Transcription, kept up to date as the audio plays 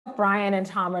Brian and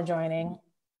Tom are joining.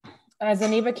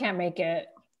 Zaniba can't make it.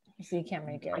 Z can't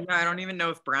make it. I don't even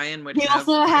know if Brian would. He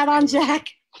also had on Jack.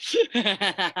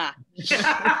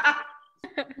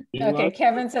 Okay,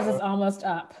 Kevin says it's almost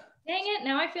up. Dang it,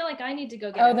 now I feel like I need to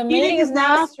go get the meeting is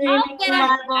now streaming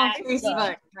live on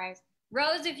Facebook.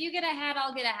 Rose, if you get a hat,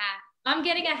 I'll get a hat. I'm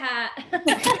getting a hat.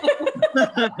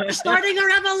 We're starting a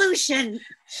revolution.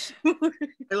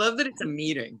 I love that it's a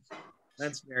meeting.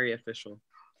 That's very official.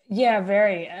 Yeah,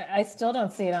 very. I still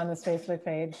don't see it on this Facebook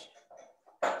page.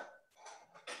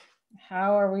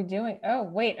 How are we doing? Oh,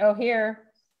 wait. Oh, here.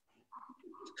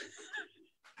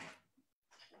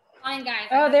 Fine, guys.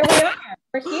 Oh, there we are.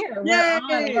 We're here.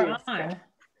 We're on.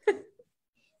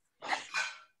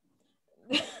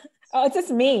 Oh, it's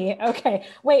just me. Okay.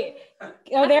 Wait.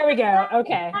 Oh, there we go.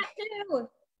 Okay.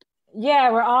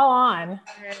 Yeah, we're all on.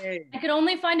 Hey. I could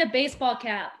only find a baseball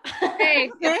cap.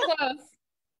 Hey, so close.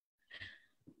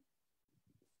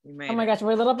 Oh my gosh,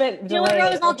 we're a little bit delayed. You know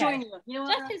what, Rose? I'll Okay. join you. You know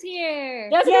what, Jessica's here.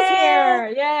 Jessica's here.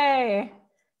 Yay.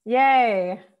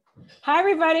 Yay. Hi,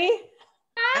 everybody.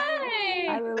 Hi.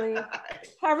 Hi, Lily.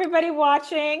 Hi, everybody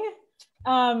watching.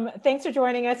 Thanks for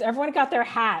joining us. Everyone got their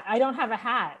hat. I don't have a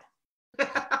hat.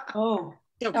 Oh.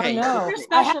 Okay. Oh, no. You're I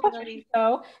special, have buddy.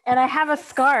 and I have a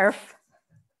scarf.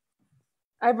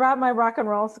 I brought my rock and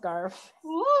roll scarf.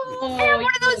 Ooh. Oh, I have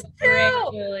one of those great,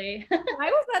 too. Julie. Why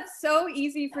was that so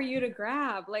easy for you to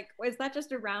grab? Like, was that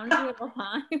just around you at all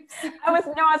times? I was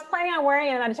planning on wearing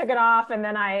it and I took it off and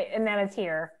then it's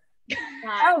here. We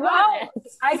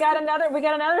got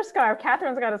another scarf.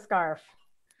 Catherine's got a scarf.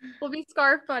 We'll be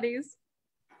scarf buddies.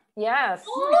 Yes.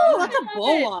 Oh, that's a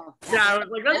boa. Yeah, I was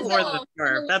like, that's more than a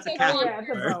scarf. That's a cap. Yeah, it's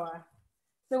a boa.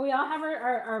 So we all have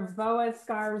our boas,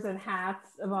 scarves, and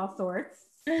hats of all sorts.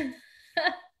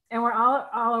 And we're all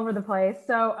over the place.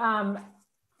 So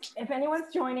if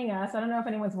anyone's joining us, I don't know if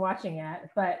anyone's watching yet,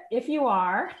 but if you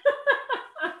are.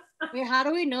 Wait, how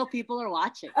do we know people are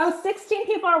watching? Oh, 16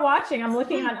 people are watching. I'm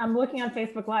looking on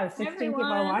Facebook Live. 16 people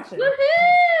are watching.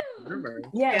 Woohoo!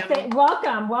 Yeah,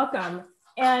 welcome.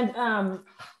 And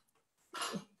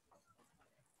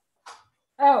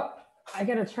I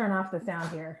gotta turn off the sound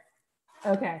here.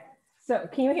 Okay, so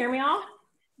can you hear me all?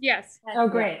 Yes. Oh,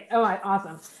 great. Oh,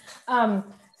 awesome.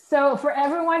 So for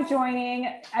everyone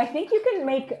joining, I think you can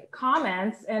make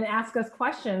comments and ask us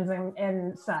questions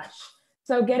and such.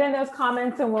 So get in those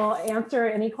comments and we'll answer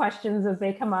any questions as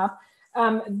they come up.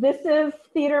 This is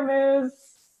Theater Moves.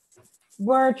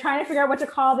 We're trying to figure out what to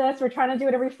call this. We're trying to do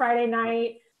it every Friday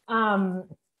night.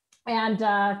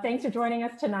 Thanks for joining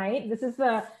us tonight. This is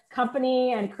the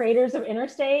company and creators of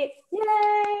Interstate.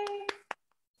 Yay!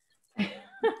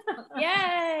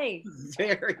 Yay!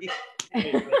 Very.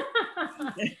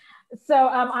 So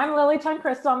I'm Lily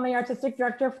Crystal. I'm the artistic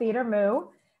director of Theater Mu,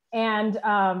 and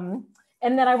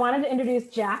then I wanted to introduce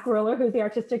Jack Ruller, who's the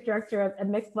artistic director of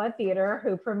Mixed Blood Theater,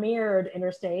 who premiered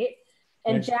Interstate.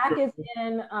 And Jack is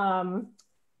in,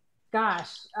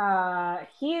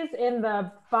 he is in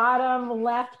the bottom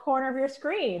left corner of your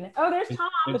screen. Oh, there's Tom.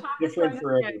 It's Tom different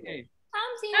for everyone.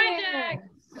 Tom's Hi, here.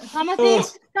 Jack. Timothy.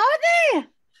 Timothy.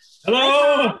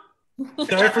 Hello.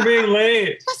 Sorry for being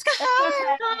late.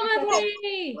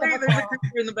 Timothy. Hey, there's a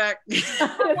creature in the back.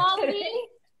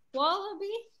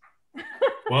 Wallaby.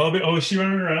 Oh, is she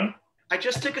running around? I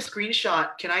just took a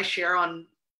screenshot. Can I share on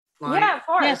line? Yeah, of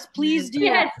course. Yes, please do.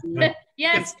 Yes.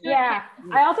 Yes. Yeah.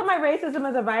 I also my racism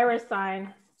as a virus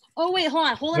sign. Oh wait, hold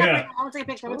on it Yeah. up. I want to take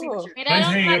a picture. I want to take a picture. Wait, Mine's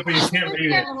hanging up, but you can't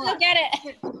read it. Look at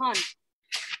it. Hold on.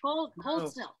 Hold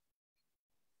still.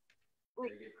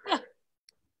 Wait.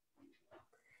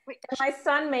 Wait. My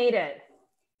son made it.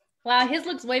 Wow, his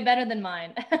looks way better than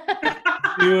mine.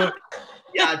 Yeah.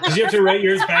 Did you have to write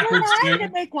yours backwards I too?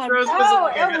 can make one. Rose Oh,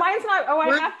 was mine's not. Oh,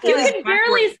 I have to. You can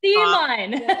barely see Stop.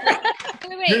 mine.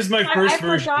 Wait, Here's my first I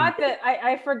version. forgot that.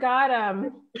 I forgot.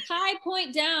 High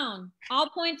point down. I'll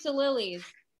point to Lily's.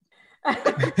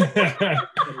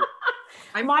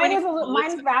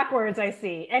 Mine's backwards. I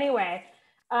see. Anyway,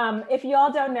 if you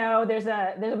all don't know, there's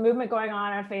a movement going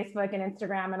on Facebook and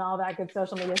Instagram and all that good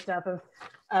social media stuff of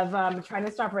trying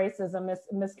to stop racism,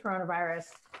 this coronavirus.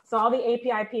 So all the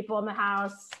API people in the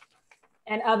house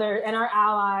and our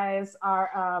allies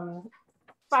are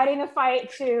fighting the fight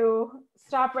to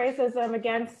stop racism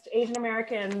against Asian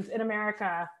Americans in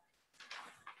America.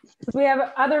 We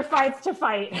have other fights to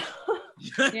fight.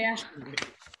 Yeah.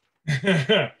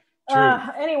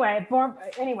 Anyway.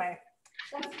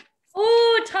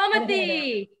 Ooh,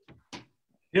 Timothy.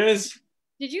 Yes.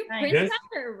 Did you Nice. print Yes. that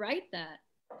or write that?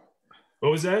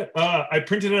 What was that? I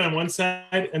printed it on one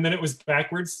side and then it was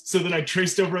backwards, so that I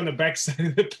traced over on the back side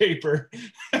of the paper.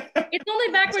 It's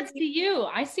only backwards to you.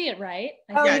 I see it right.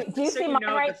 Oh, Yeah, do you so see you mine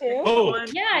know, right the too? Oh. one,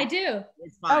 Yeah, I do.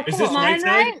 it's fine. Is this cool. right Mine side?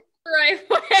 right? Right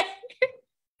way.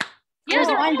 Yeah, Cool.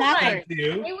 they're all Mine backwards. right. Thank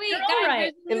you. Hey, wait, You're all guys, right.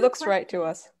 there's a It new looks question. right to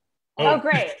us. Oh,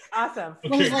 great. Awesome.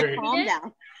 It Okay, was like, great. calm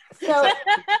down. So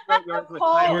Yours with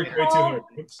Cole- I time. worked way too hard.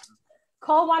 Oops.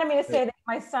 Cole wanted me to say that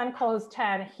my son Cole's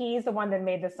 10. He's the one that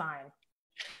made the sign.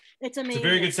 It's It's amazing. a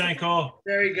very good sign, Cole.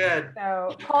 Very good.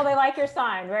 So Cole, they like your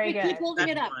sign. Very Wait, good. keep holding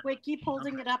it That's up. fine. Wait, keep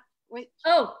holding it up. Wait,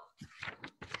 Oh,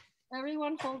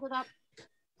 everyone hold it up.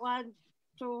 1,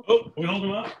 2. Oh, we hold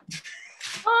him up.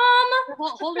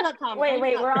 Hold it up, Tom. Wait, Hold it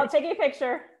wait, up. we're all taking a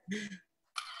picture.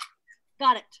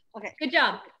 Got it. Okay. good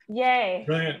job. Yay.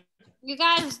 Brilliant. You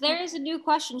guys, there is a new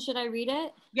question. Should I read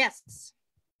it? Yes.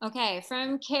 Okay,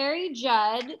 from Carrie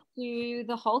Judd to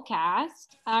the whole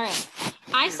cast. All right.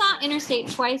 I saw Interstate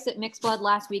twice at Mixed Blood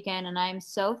last weekend, and I'm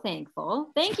so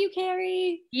thankful. Thank you,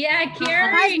 Carrie. Yeah, Nice,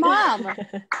 Carrie. Mom.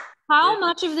 How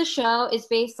much of the show is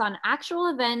based on actual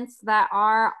events that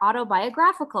are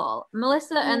autobiographical?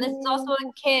 Melissa, and this is also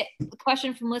a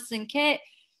question from Melissa and Kit.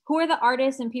 Who are the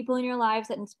artists and people in your lives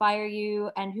that inspire you,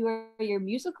 and who are your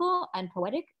musical and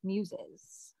poetic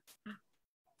muses?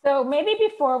 So maybe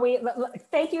before we,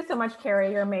 thank you so much,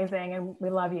 Carrie. You're amazing and we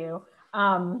love you.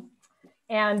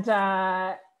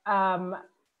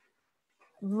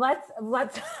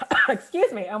 Let's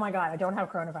excuse me. Oh my God, I don't have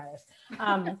coronavirus.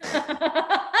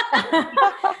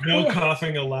 No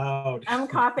coughing allowed. I'm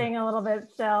coughing a little bit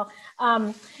still.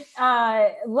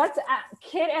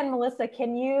 Kit and Melissa,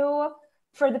 can you,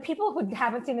 for the people who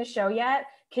haven't seen the show yet,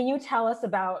 can you tell us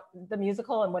about the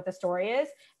musical and what the story is?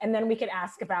 And then we could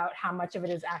ask about how much of it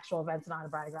is actual events and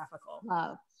autobiographical.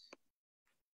 Love.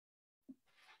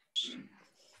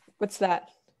 What's that?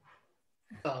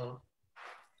 Oh.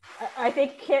 I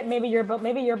think Kit, maybe you're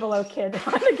below Kit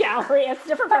on the gallery. It's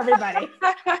different for everybody.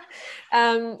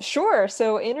 Sure.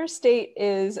 So Interstate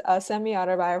is a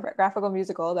semi-autobiographical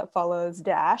musical that follows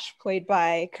Dash, played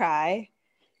by Kai,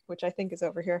 which I think is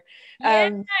over here.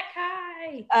 Yeah,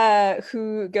 Kai.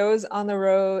 Who goes on the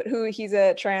road, he's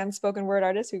a trans spoken word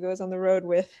artist who goes on the road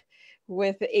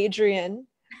with Adrian,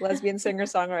 lesbian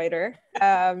singer-songwriter.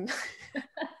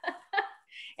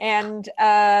 And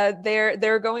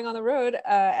they're going on the road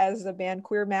as the band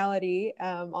Queer Malady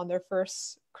on their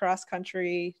first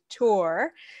cross-country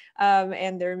tour.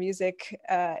 And their music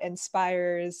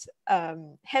inspires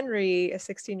Henry, a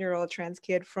 16-year-old trans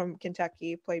kid from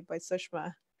Kentucky, played by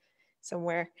Sushma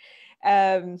somewhere,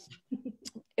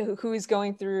 who's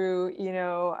going through,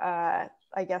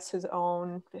 I guess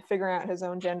figuring out his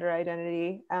own gender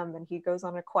identity. And he goes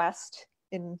on a quest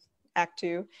in Act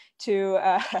 2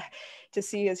 to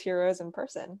see his heroes in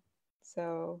person.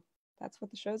 So that's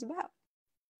what the show's about.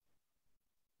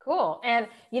 Cool. And,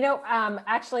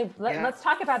 actually, let's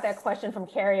talk about that question from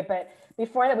Carrie. But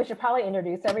before that, we should probably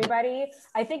introduce everybody.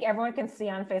 I think everyone can see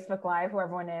on Facebook Live who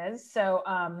everyone is. So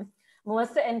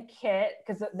Melissa and Kit,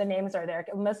 because the names are there.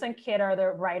 Melissa and Kit are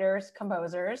the writers,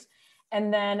 composers.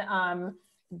 And then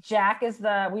Jack is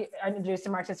we introduced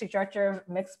him, artistic director of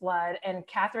Mixed Blood. And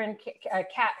Catherine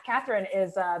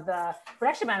is the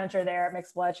production manager there at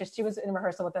Mixed Blood. She was in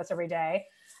rehearsal with us every day.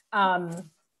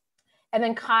 And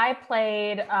then Kai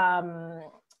played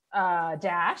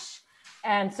Dash,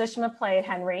 and Sushma played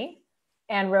Henry,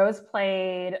 and Rose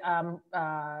played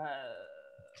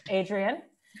Adrian.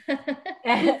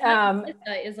 And,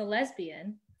 is a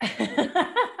lesbian.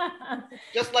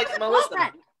 Just like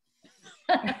Melissa.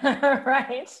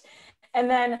 Right. And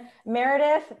then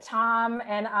Meredith, Tom,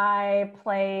 and I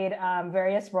played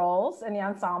various roles in the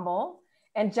ensemble.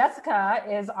 And Jessica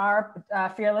is our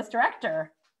fearless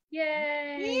director.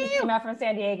 Yay! She came out from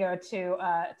San Diego to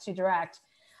direct.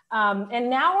 And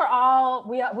now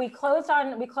we closed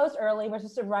early. We're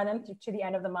supposed to run them to the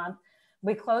end of the month.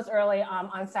 We closed early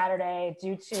on Saturday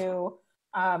due to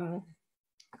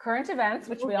current events,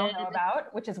 which we all know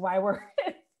about, which is why we're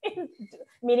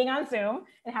meeting on Zoom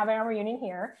and having our reunion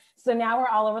here. So now we're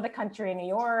all over the country in New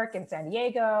York and San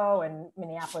Diego and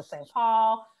Minneapolis, St.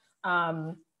 Paul.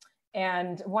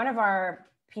 And one of our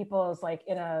people is like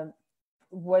in a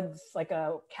woods, like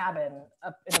a cabin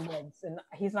up in the woods, and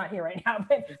he's not here right now,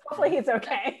 but hopefully he's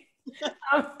okay. Yes,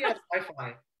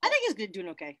 Wi-Fi. I think he's doing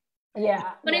okay.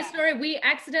 Yeah. Funny story, we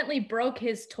accidentally broke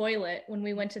his toilet when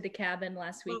we went to the cabin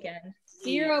last weekend.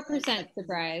 0%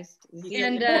 surprised.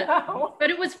 And No. but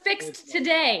it was fixed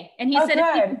today, and he Oh, said it's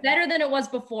good. even better than it was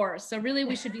before. So really,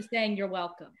 we should be saying you're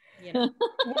welcome. Yeah,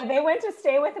 they went to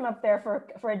stay with him up there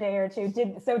for a day or two.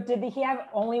 Did he have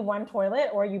only one toilet,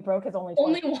 or you broke his only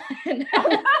toilet? Only one.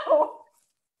 Oh,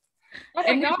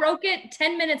 And we broke it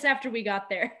 10 minutes after we got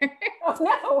there. Oh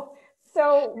no.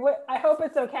 So I hope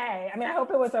it's okay. I mean, I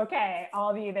hope it was okay. All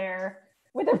of you there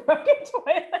with a broken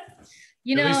toilet.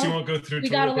 You At least you know, won't go through we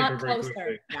toilet got a lot paper very closer.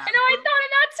 quickly. I know, I thought of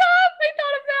that, Tom. I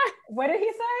thought of that. What did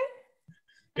he say?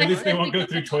 At least they won't go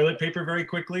through toilet paper very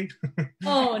quickly.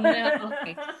 Oh no.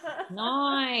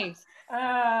 Nice.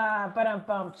 But I'm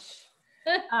bumped.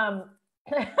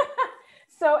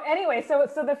 So anyway, so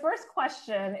the first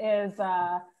question is,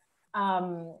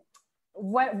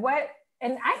 what?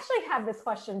 And I actually have this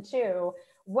question too.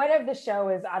 What of the show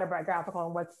is autobiographical,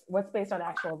 and what's based on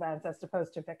actual events as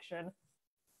opposed to fiction?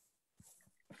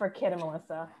 For Kit and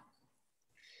Melissa.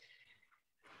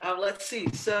 Let's see.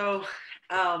 So,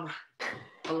 a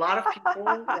lot of people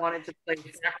wanted to play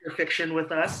fact or fiction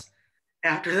with us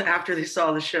after they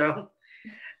saw the show.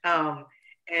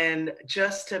 And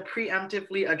just to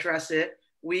preemptively address it,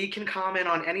 we can comment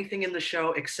on anything in the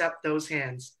show except those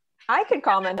hands. I can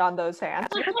comment on those hands.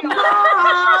 No!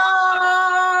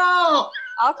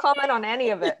 I'll comment on any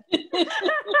of it.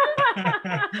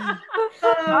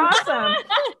 Awesome.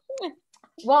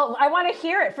 Well, I want to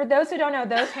hear it. For those who don't know,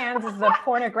 those hands is the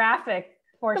pornographic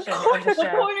portion of the show.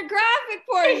 Pornographic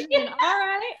portion. All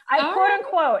right. Quote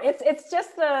unquote. It's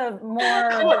just the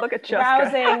more Look at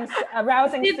Jessica.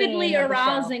 arousing Vividly scene of the show.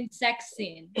 arousing sex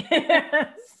scene.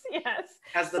 Yes.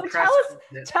 As the So press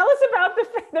tell us about the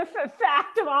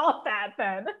fact of all of that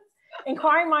then.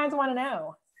 Inquiring minds want to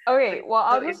know. Okay, well,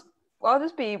 I'll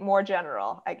just be more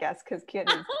general, I guess, because Kit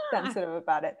is sensitive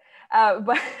about it.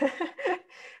 But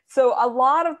so a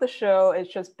lot of the show is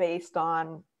just based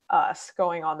on us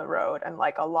going on the road, and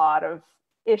like a lot of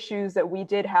issues that we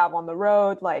did have on the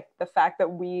road, like the fact that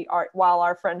while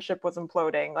our friendship was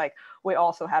imploding, like we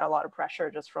also had a lot of pressure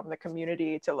just from the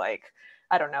community to like,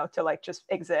 I don't know, to like just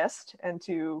exist and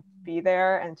to be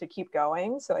there and to keep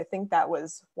going. So I think that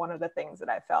was one of the things that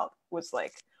I felt was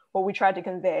like what we tried to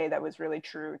convey that was really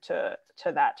true to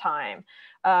that time.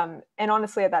 And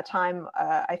honestly, at that time,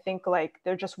 I think like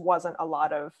there just wasn't a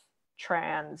lot of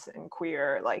trans and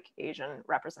queer like Asian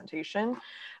representation,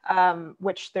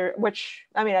 which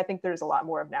I mean, I think there's a lot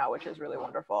more of now, which is really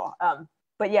wonderful.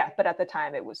 But at the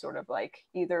time it was sort of like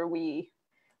either we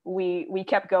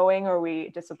kept going or we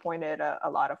disappointed a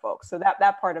lot of folks. So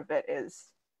that part of it is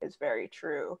very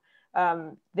true.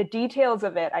 The details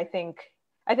of it, I think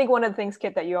one of the things,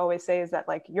 Kit, that you always say is that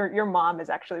like your mom is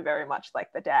actually very much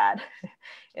like the dad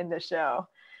in the show.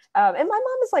 And my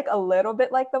mom is like a little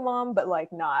bit like the mom, but like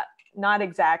not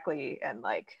exactly. And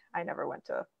like I never went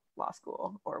to law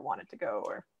school or wanted to go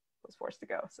or was forced to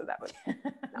go. So that was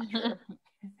not true.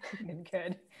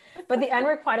 Good. But the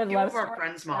unrequited love of our story,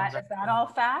 friends' is moms that all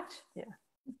fact? Yeah.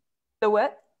 The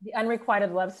what? The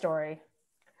unrequited love story.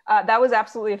 That was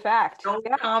absolutely a fact. No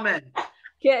comment.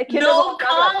 Kit No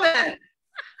comment.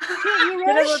 You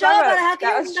wrote a show about it. How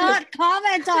can you not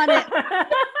comment on it?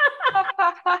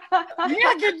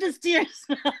 You did this to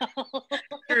yourself.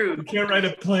 True. You can't write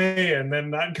a play and then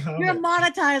not comment. You're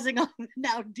monetizing on it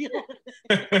now. Deal with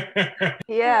it.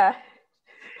 Yeah.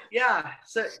 Yeah.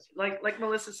 So like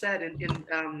Melissa said,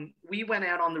 we went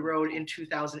out on the road in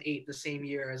 2008, the same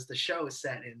year as the show is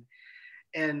set in.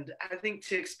 And I think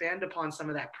to expand upon some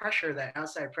of that pressure, that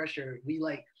outside pressure,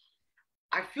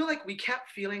 I feel like we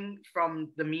kept feeling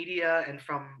from the media and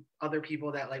from other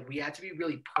people that like we had to be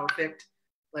really perfect,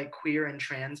 like queer and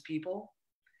trans people.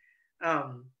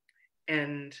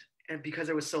 And because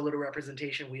there was so little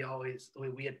representation, we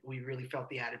really felt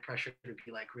the added pressure to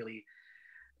be like really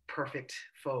perfect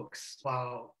folks,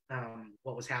 while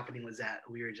what was happening was that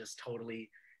we were just totally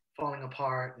falling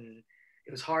apart, and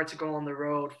it was hard to go on the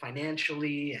road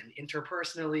financially and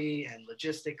interpersonally and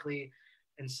logistically.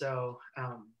 And so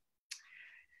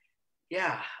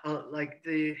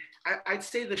I'd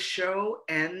say the show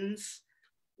ends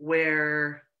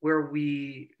where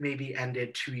we maybe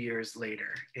ended 2 years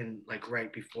later, in like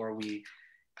right before we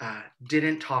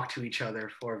didn't talk to each other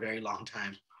for a very long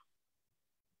time.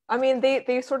 I mean,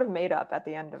 they sort of made up at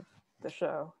the end of the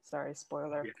show. Sorry,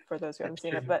 spoiler for those who haven't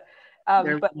seen it, but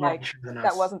like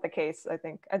that wasn't the case. I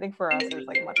think for us it was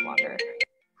like much longer.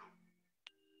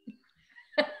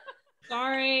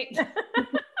 Sorry.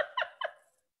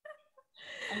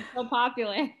 I'm so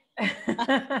popular.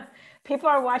 People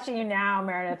are watching you now,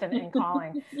 Meredith, and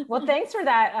calling. Well, thanks for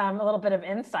that, a little bit of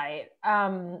insight.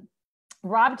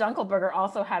 Rob Dunkelberger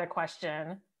also had a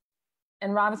question,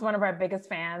 and Rob is one of our biggest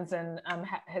fans and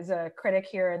is a critic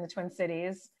here in the Twin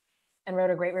Cities and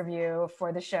wrote a great review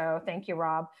for the show. Thank you,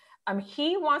 Rob.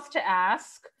 He wants to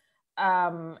ask,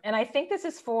 and I think this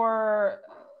is for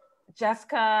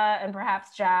Jessica and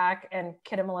perhaps Jack and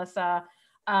Kit and Melissa,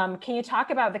 Can you talk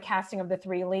about the casting of the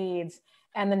 3 leads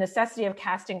and the necessity of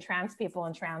casting trans people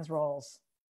in trans roles?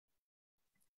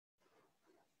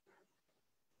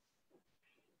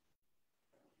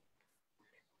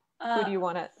 Who do you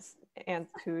want to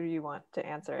answer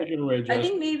it? Take it away, Jess. I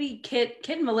think maybe Kit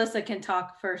and Melissa can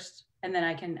talk first, and then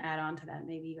I can add on to that.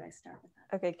 Maybe you guys start with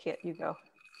that. Okay, Kit, you go.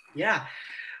 Yeah.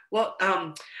 Well,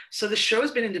 so the show's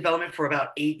been in development for about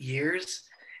 8 years.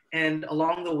 And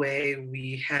along the way,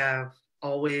 we have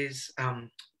always,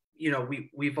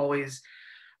 we've always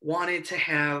wanted to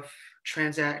have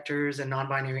trans actors and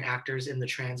non-binary actors in the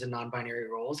trans and non-binary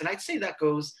roles. And I'd say that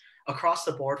goes across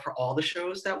the board for all the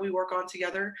shows that we work on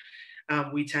together.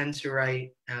 We tend to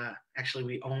write, actually,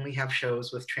 we only have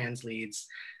shows with trans leads.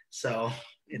 So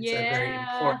it's a very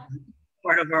important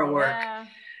part of our work.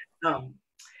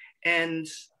 And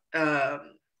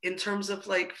in terms of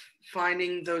like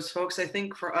finding those folks, I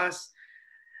think for us,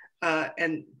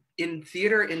 and in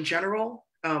theater in general,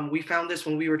 we found this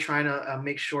when we were trying to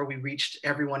make sure we reached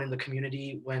everyone in the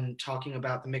community when talking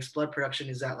about the mixed blood production,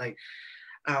 is that like,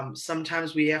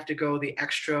 sometimes we have to go the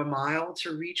extra mile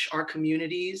to reach our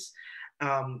communities.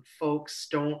 Folks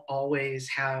don't always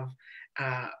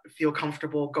feel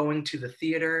comfortable going to the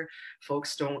theater.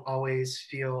 Folks don't always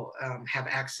have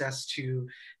access to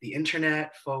the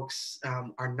internet. Folks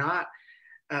are not,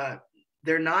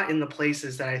 they're not in the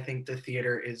places that I think the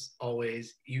theater is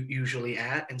always usually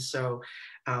at. And so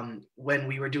when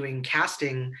we were doing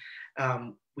casting,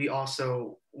 we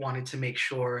also wanted to make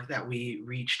sure that we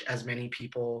reached as many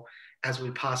people as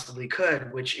we possibly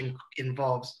could, which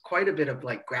involves quite a bit of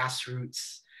like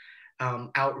grassroots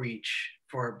outreach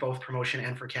for both promotion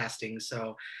and for casting.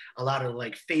 So a lot of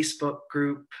like Facebook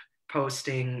group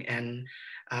posting and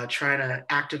trying to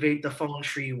activate the phone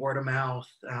tree, word of mouth,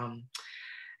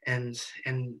 and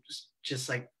just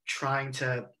like trying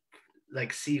to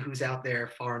like see who's out there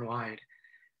far and wide.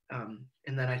 And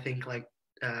then I think like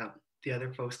the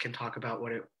other folks can talk about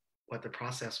what the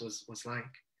process was like.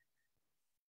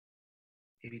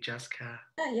 Maybe Jessica.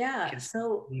 Yeah.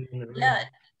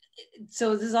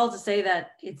 So this is all to say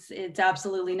that it's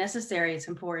absolutely necessary. It's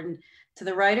important to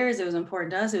the writers. It was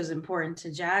important to us. It was important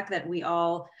to Jack that we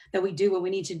do what we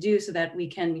need to do so that we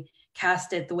can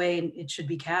cast it the way it should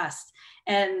be cast.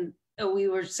 And we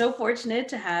were so fortunate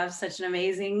to have such an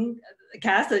amazing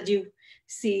cast that you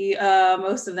see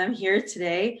most of them here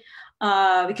today.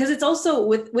 Because it's also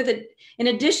with it, in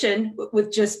addition,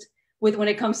 with when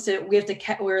it comes to,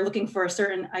 we're looking for a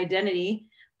certain identity.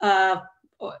 In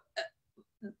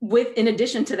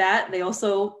addition to that, they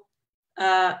also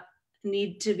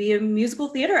need to be a musical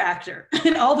theater actor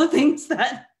and all the things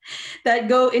that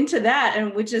go into that,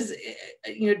 and which is,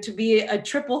 to be a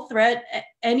triple threat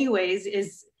anyways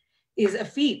is a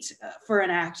feat for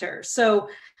an actor. So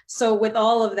with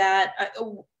all of that,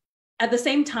 at the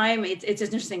same time, it's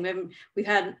interesting. We've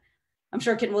had, I'm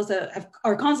sure Kit and Melissa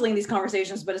are constantly in these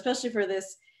conversations, but especially for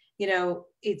this,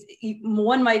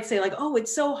 one might say like, oh,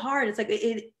 it's so hard. It's like,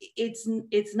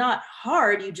 it's not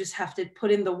hard. You just have to put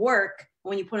in the work.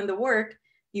 When you put in the work,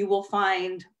 we will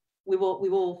find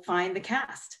the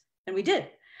cast, and we did.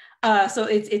 So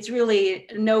it's really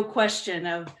no question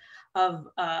of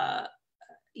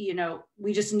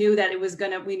we just knew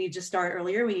that we need to start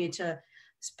earlier. We need to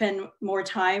spend more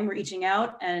time reaching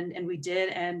out, and we did.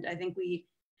 And I think we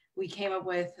came up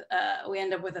with, we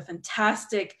ended up with a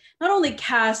fantastic, not only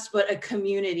cast, but a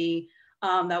community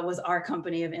that was our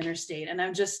company of Interstate. And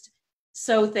I'm just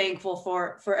so thankful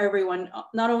for everyone,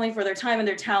 not only for their time and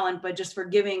their talent, but just for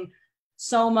giving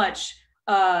so much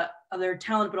of their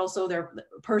talent, but also their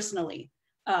personally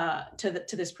to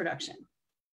this production.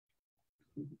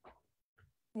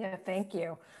 Yeah, thank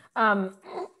you.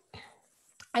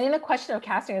 I think the question of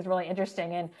casting is really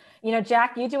interesting. And,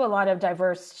 Jack, you do a lot of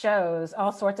diverse shows,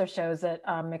 all sorts of shows at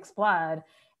Mixed Blood.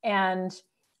 And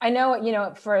I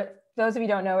know, for those of you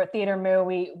who don't know, at Theater Mu,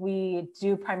 we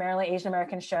do primarily Asian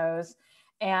American shows.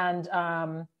 And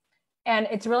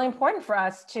it's really important for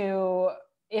us to,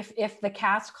 if the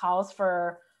cast calls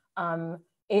for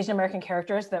Asian American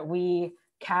characters, that we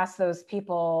cast those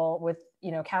people with,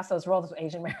 cast those roles with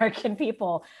Asian American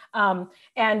people.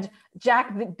 And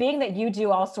Jack, being that you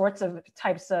do all sorts of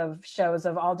types of shows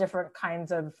of all different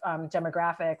kinds of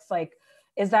demographics, like,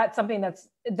 is that something that's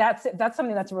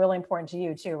something that's really important to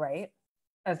you too, right?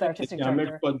 As the artistic director.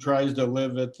 Mixed Blood tries to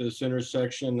live at this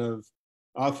intersection of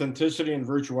authenticity and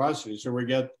virtuosity. So we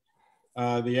get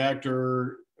the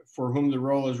actor for whom the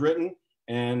role is written,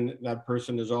 and that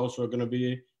person is also going to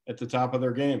be at the top of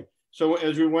their game. So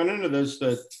as we went into this,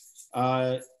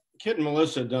 Kit and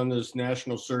Melissa had done this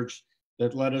national search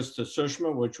that led us to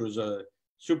Sushma, which was a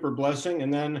super blessing.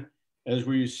 And then as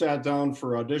we sat down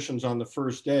for auditions on the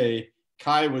first day,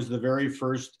 Kai was the very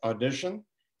first audition.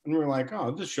 And we were like,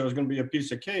 oh, this show's going to be a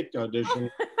piece of cake to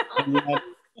audition. And yet,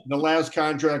 the last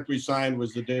contract we signed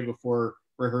was the day before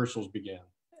rehearsals began.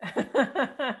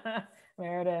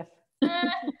 Meredith,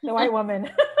 the white woman.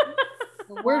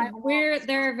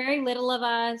 There are very little of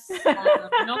us.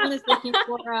 No one is looking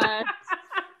for us.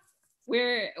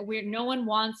 No one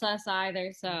wants us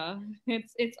either. So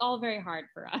it's all very hard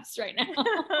for us right now.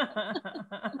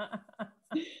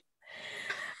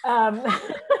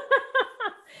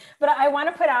 But I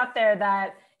want to put out there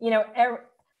that,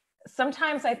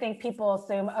 sometimes I think people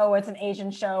assume, oh, it's an Asian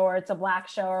show or it's a Black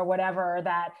show or whatever,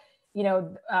 that,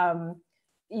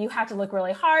 you have to look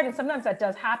really hard. And sometimes that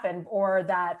does happen, or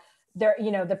that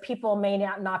the people may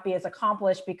not be as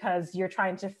accomplished because you're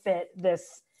trying to fit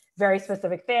this very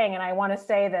specific thing. And I want to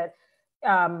say that,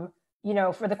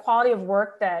 for the quality of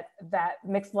work that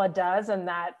Mixed Blood does, and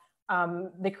that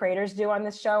the creators do on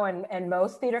this show, and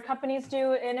most theater companies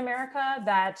do in America,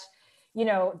 that,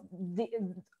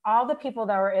 all the people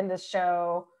that were in this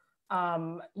show,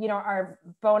 are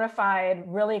bona fide,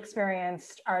 really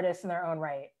experienced artists in their own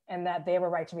right, and that they were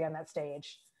right to be on that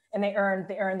stage, and they earned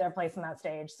their place on that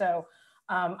stage. So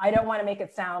I don't want to make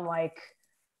it sound like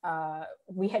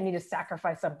we need to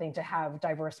sacrifice something to have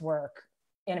diverse work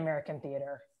in American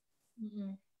theater.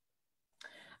 Mm-hmm.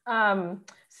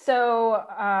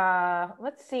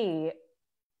 Let's see.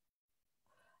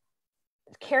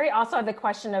 Carrie also had the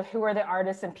question of, who are the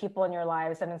artists and people in your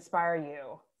lives that inspire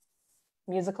you?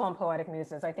 Musical and poetic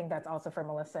muses. I think that's also for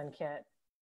Melissa and Kit.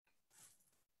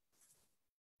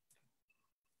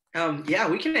 Yeah,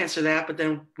 we can answer that, but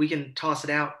then we can toss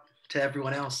it out to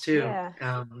everyone else too.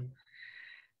 Yeah.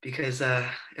 Because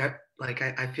I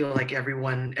feel like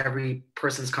every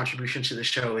person's contribution to the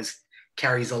show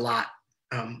carries a lot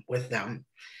with them.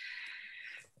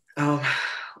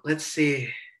 Let's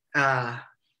see.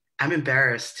 I'm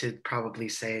embarrassed to probably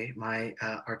say my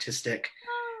artistic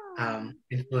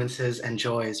influences and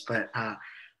joys, but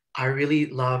I really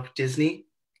love Disney.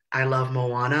 I love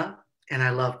Moana, and I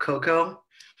love Coco,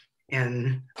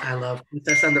 and I love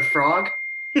Princess and the Frog,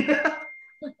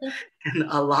 and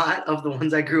a lot of the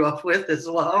ones I grew up with as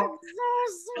well.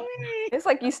 It's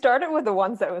like you started with the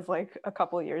ones that was like a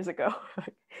couple of years ago.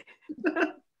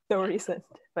 So recent,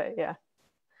 but yeah.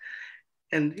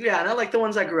 And I like the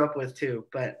ones I grew up with too,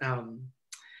 but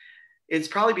it's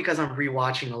probably because I'm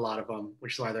rewatching a lot of them,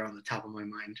 which is why they're on the top of my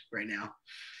mind right now.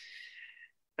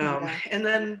 And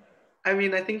then,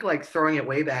 I think like throwing it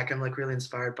way back, I'm like really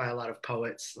inspired by a lot of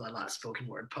poets, a lot of spoken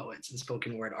word poets and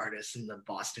spoken word artists in the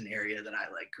Boston area that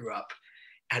I like grew up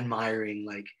admiring,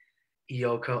 like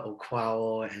Iyoko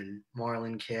Okwao and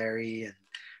Marlon Carey and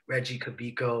Reggie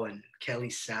Kabiko and Kelly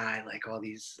Sai, like all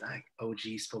these like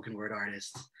OG spoken word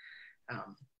artists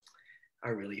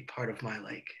are really part of my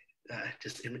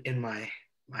just in my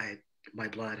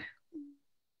blood.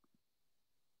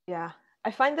 Yeah,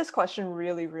 I find this question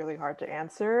really, really hard to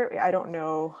answer. I don't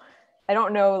know.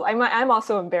 I'm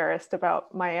also embarrassed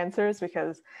about my answers,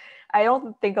 because I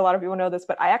don't think a lot of people know this,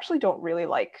 but I actually don't really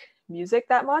like music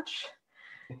that much.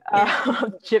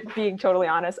 Being totally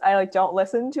honest, I don't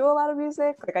listen to a lot of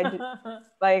music. I do,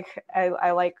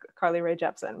 I like Carly Rae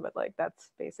Jepsen, but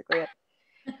that's basically it.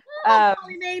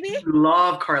 Carly baby.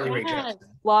 Love Carly Rae Jepsen.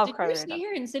 Did you see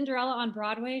her in Cinderella on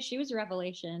Broadway? She was a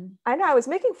revelation. I know. I was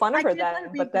making fun of her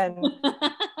then, but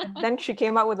then she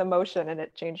came out with Emotion, and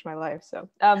it changed my life. So,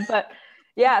 but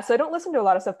yeah, so I don't listen to a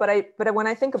lot of stuff. But when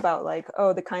I think about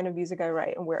the kind of music I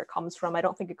write and where it comes from, I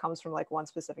don't think it comes from one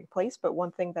specific place. But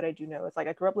one thing that I do know is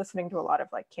I grew up listening to a lot of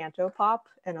canto pop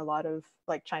and a lot of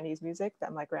Chinese music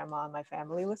that my grandma and my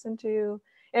family listened to,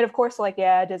 and of course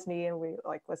Disney, and we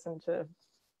listen to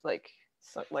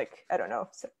I don't know,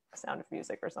 Sound of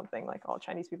Music or something all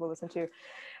Chinese people listen to.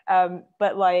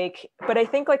 But I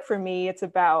think for me, it's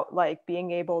about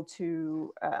being able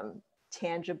to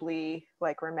tangibly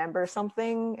remember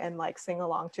something and sing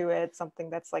along to it,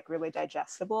 something that's really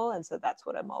digestible. And so that's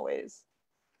what I'm always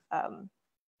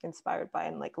inspired by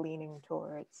and leaning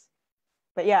towards.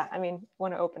 But yeah,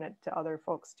 want to open it to other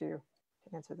folks to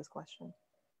answer this question.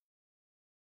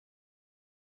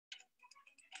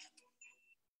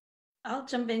 I'll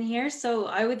jump in here. So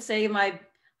I would say my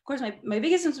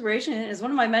biggest inspiration is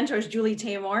one of my mentors, Julie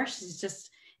Taymor. She's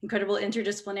just incredible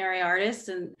interdisciplinary artist,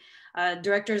 and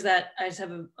directors that I just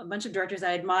have a bunch of directors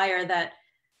I admire that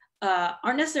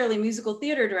aren't necessarily musical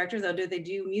theater directors, although they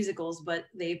do musicals, but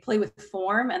they play with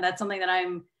form. And that's something that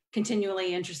I'm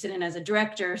continually interested in as a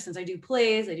director, since I do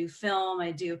plays, I do film,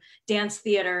 I do dance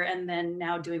theater, and then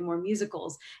now doing more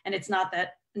musicals. And it's not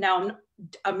that now I'm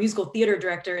a musical theater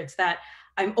director, it's that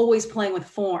I'm always playing with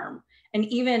form. And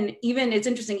even it's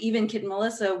interesting, even Kit and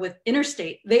Melissa with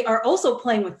Interstate, they are also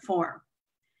playing with form.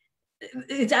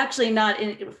 It's actually not,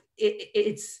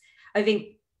 it's, I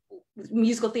think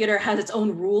musical theater has its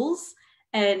own rules,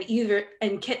 and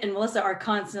Kit and Melissa are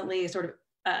constantly sort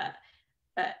of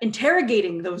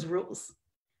interrogating those rules,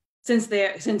 since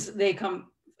they come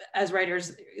as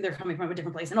writers, they're coming from a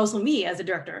different place. And also me as a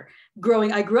director,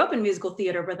 I grew up in musical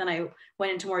theater, but then I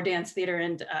went into more dance theater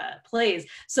and plays.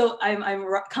 So I'm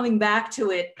coming back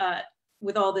to it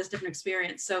with all this different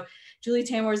experience. So Julie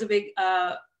Taymor is a big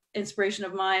inspiration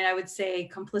of mine. I would say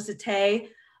Complicité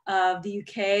of the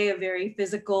UK, a very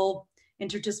physical,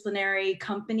 interdisciplinary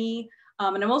company.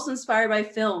 And I'm also inspired by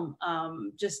film.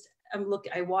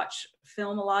 I watch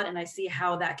film a lot, and I see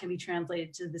how that can be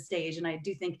translated to the stage. And I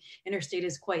do think Interstate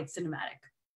is quite cinematic.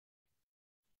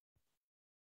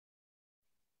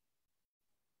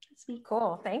 That's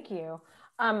cool. Thank you.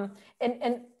 And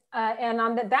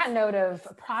on that note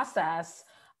of process,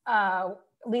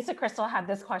 Lisa Crystal had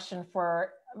this question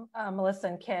for Melissa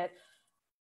and Kit.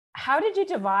 How did you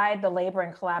divide the labor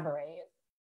and collaborate?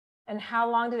 And how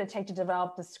long did it take to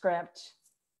develop the script?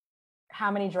 How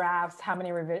many drafts, how many,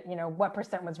 what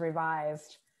percent was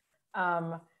revised?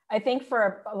 I think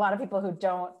for a lot of people who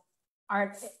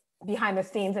aren't behind the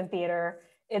scenes in theater,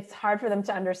 it's hard for them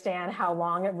to understand how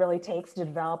long it really takes to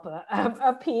develop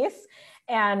a piece.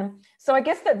 And so I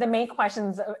guess the main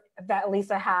questions that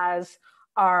Lisa has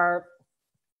are,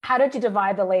 how did you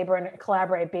divide the labor and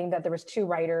collaborate, being that there was 2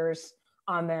 writers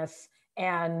on this?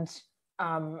 And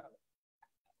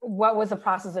what was the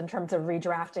process in terms of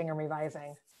redrafting and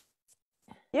revising?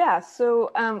 Yeah,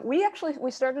 so we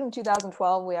started in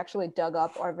 2012. We actually dug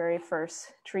up our very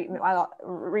first treatment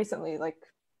recently, like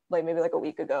maybe like a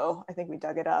week ago. I think we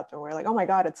dug it up and we're like, oh my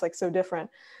God, it's like so different.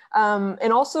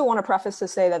 And also want to preface to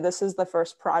say that this is the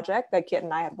first project that Kit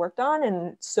and I had worked on.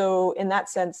 And so in that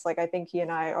sense, like I think he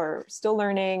and I are still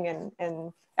learning,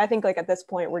 and I think like at this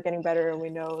point we're getting better, and we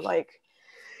know like,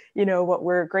 what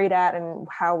we're great at and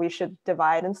how we should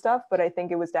divide and stuff. But I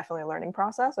think it was definitely a learning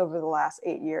process over the last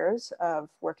 8 years of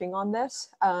working on this.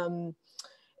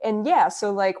 And yeah,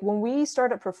 so like when we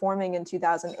started performing in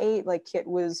 2008, like Kit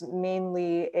was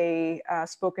mainly a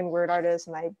spoken word artist,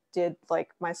 and I did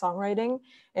like my songwriting.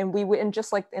 And and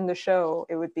just like in the show,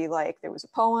 it would be like there was a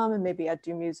poem, and maybe I'd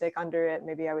do music under it.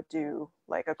 Maybe I would do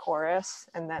like a chorus,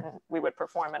 and then we would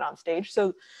perform it on stage.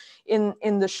 So in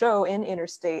the show, in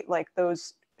Interstate, like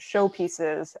those show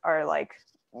pieces are like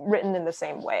written in the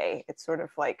same way. It's sort of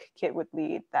like Kit would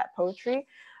lead that poetry.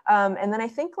 And then I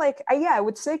think like, I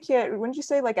would say, Kit, wouldn't you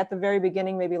say like at the very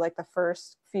beginning, maybe like the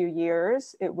first few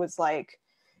years, it was like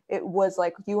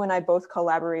you and I both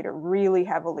collaborated really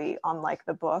heavily on like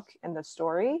the book and the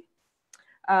story.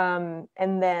 And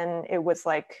then it was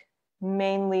like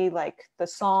mainly like the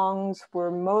songs were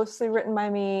mostly written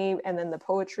by me, and then the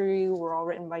poetry were all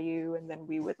written by you. And then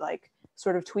we would like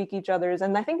sort of tweak each other's.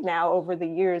 And I think now over the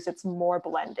years, it's more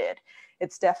blended.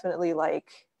 It's definitely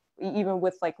like, even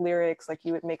with like lyrics, like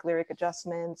you would make lyric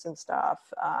adjustments and stuff.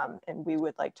 And we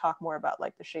would like talk more about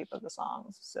like the shape of the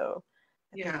songs. So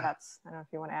I think that's, I don't know if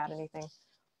you want to add anything.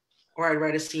 Or I'd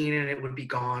write a scene and it would be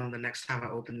gone the next time I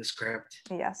opened the script.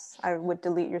 Yes, I would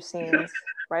delete your scenes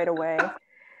right away.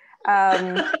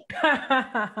 I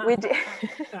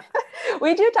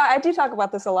do talk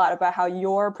about this a lot, about how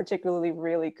you're particularly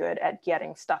really good at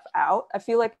getting stuff out. I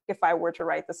feel like if I were to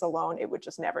write this alone, it would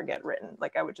just never get written.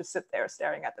 Like I would just sit there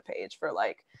staring at the page for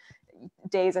like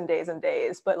days and days and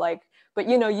days. But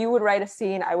you would write a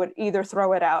scene, I would either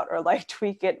throw it out or like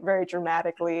tweak it very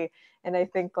dramatically. And I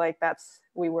think like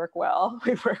we work well.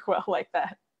 We work well like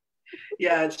that.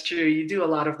 Yeah, it's true. You do a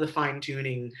lot of the fine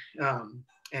tuning.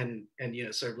 And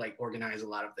sort of like organize a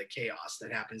lot of the chaos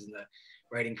that happens in the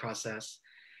writing process,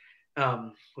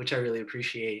 which I really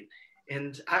appreciate.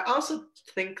 And I also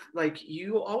think like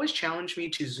you always challenge me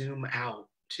to zoom out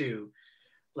too,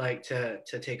 like to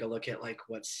take a look at like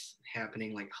what's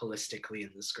happening like holistically in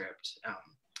the script,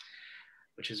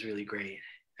 which is really great.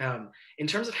 In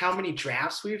terms of how many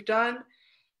drafts we've done,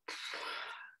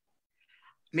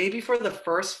 maybe for the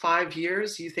first 5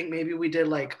 years, you think maybe we did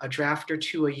like a draft or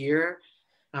 2 a year.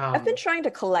 I've been trying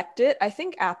to collect it. I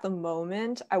think at the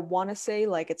moment, I want to say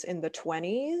like it's in the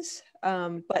 20s,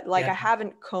 but like I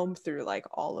haven't combed through like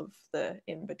all of the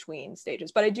in-between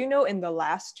stages. But I do know in the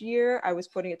last year, I was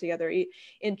putting it together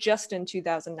in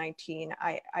 2019,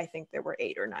 I think there were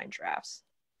 8 or 9 drafts.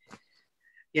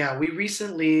 Yeah, we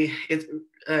recently,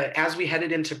 as we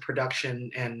headed into production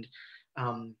and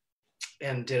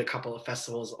did a couple of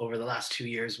festivals over the last 2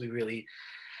 years, we really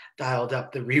dialed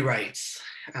up the rewrites.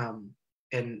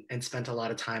 and spent a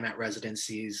lot of time at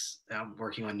residencies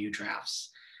working on new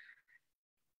drafts.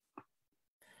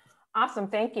 Awesome,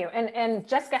 thank you. And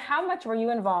Jessica, how much were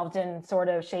you involved in sort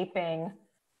of shaping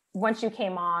once you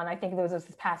came on? I think it was this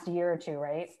past year or two,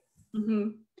 right? Mm-hmm.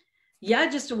 Yeah,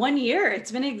 just 1 year.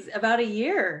 It's been about a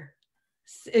year.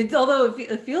 Although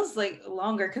it feels like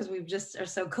longer because we just are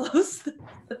so close, the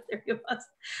three of us.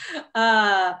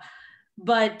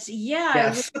 But yeah,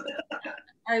 Yes.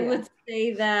 I would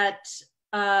say that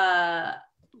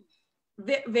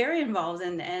very involved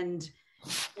and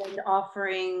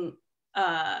offering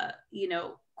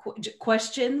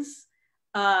questions,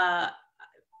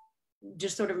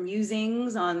 just sort of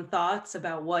musings on thoughts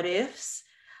about what ifs,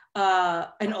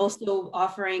 and also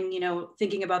offering,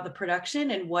 thinking about the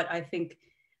production and what I think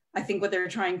what they're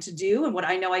trying to do and what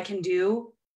I know I can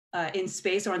do in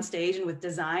space or on stage and with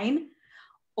design.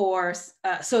 Or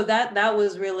so that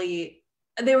was really,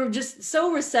 they were just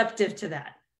so receptive to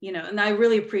that, and I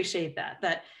really appreciate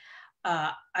that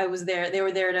I was there. They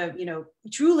were there to,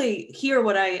 truly hear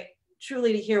what my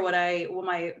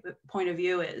point of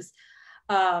view is.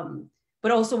 But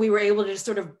also we were able to just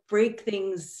sort of break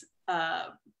things,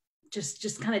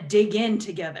 just kind of dig in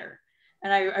together.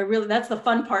 And I really, that's the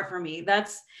fun part for me.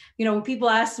 That's, when people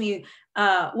ask me,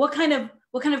 what kind of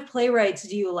playwrights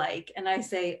do you like? And I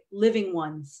say, living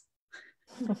ones.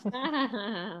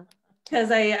 Because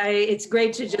it's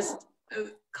great to just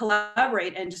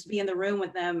collaborate and just be in the room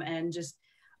with them and just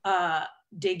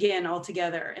dig in all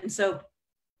together. And so,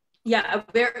 yeah,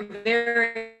 very,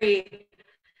 very,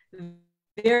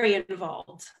 very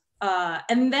involved.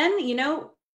 And then,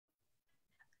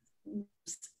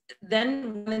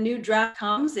 then when the new draft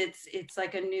comes, it's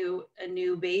like a new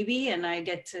baby, and I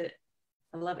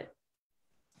love it.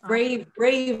 Brave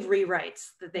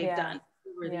rewrites that they've done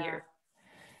over the year.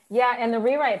 Yeah, and the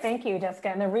rewrite, thank you, Jessica.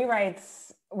 And the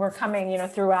rewrites were coming,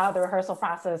 throughout the rehearsal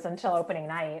process until opening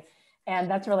night. And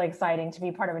that's really exciting to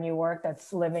be part of a new work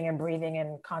that's living and breathing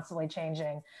and constantly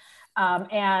changing.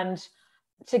 And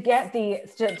to get the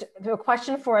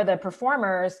question for the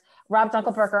performers, Rob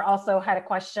Dunkelberger also had a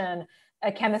question.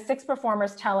 Can the 6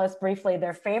 performers tell us briefly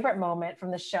their favorite moment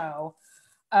from the show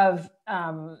or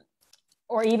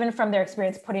even from their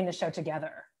experience putting the show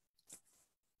together?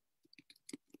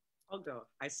 I'll go.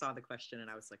 I saw the question and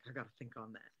I was like, I gotta think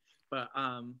on that. But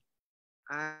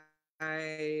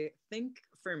I think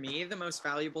for me, the most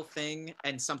valuable thing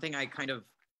and something I kind of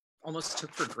almost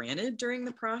took for granted during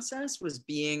the process was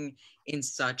being in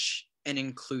such an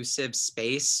inclusive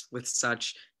space with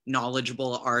such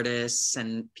knowledgeable artists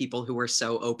and people who were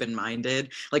so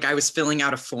open-minded. Like, I was filling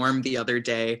out a form the other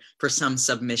day for some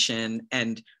submission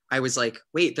and I was like,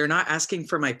 wait, they're not asking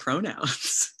for my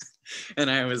pronouns. And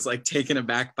I was like taken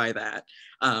aback by that.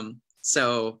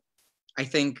 So I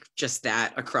think just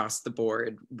that across the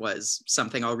board was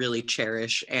something I'll really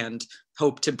cherish and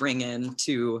hope to bring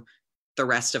into the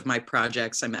rest of my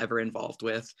projects I'm ever involved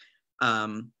with.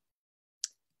 And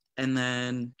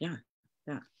then, yeah.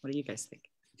 What do you guys think?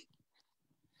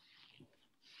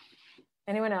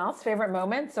 Anyone else? Favorite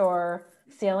moments or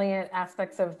salient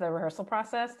aspects of the rehearsal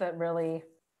process that really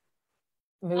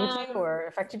moved you or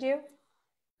affected you?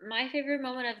 My favorite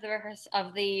moment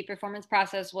of the performance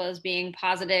process was being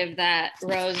positive that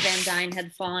Rose Van Dyne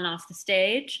had fallen off the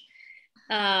stage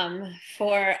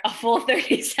for a full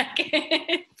 30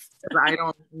 seconds. I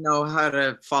don't know how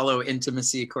to follow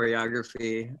intimacy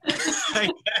choreography, I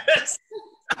guess.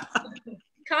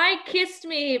 Kai kissed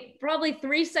me probably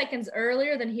 3 seconds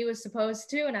earlier than he was supposed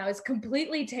to, and I was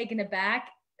completely taken aback,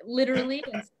 literally,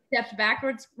 and stepped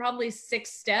backwards probably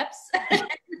 6 steps.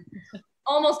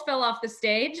 Almost fell off the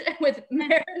stage with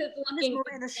Meredith looking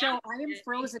in the show. I am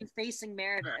frozen facing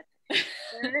Meredith.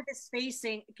 Meredith is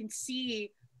facing, can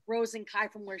see Rose and Kai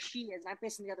from where she is. I'm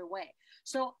facing the other way.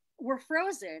 So we're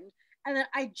frozen, and then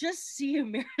I just see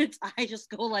Meredith's eye just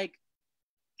go like,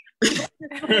 freak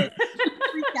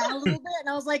out a little bit, and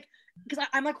I was like, because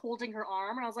I'm like holding her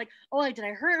arm, and I was like, oh, like, did I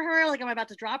hurt her? Like, am I about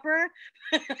to drop her?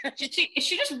 Is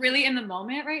she just really in the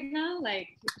moment right now? Like,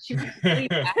 she was really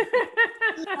so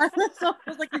I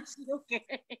was like, is she okay?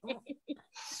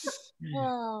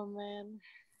 Oh man.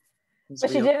 But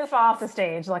she didn't fall off the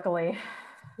stage, luckily.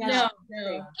 No.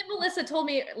 And Melissa told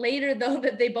me later though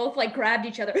that they both like grabbed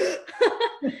each other.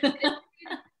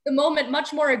 The moment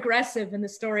much more aggressive in the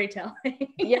storytelling.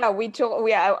 we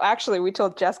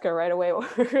told Jessica right away.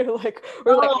 we're like,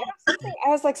 I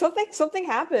was like, something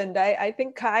happened. I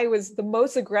think Kai was the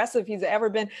most aggressive he's ever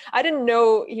been. I didn't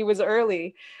know he was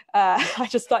early. I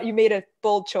just thought you made a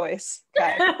bold choice,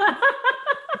 Kai.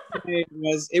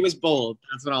 It was bold.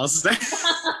 That's what I'll say.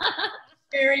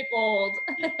 Very bold.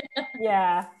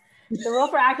 Yeah. The rule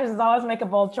for actors is always make a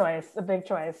bold choice, a big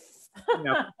choice.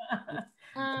 Yep.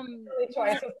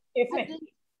 Choice.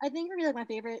 I think really like my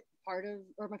favorite part of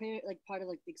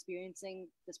like experiencing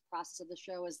this process of the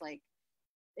show is like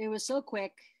it was so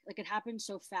quick, like it happened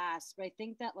so fast. But I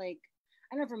think that like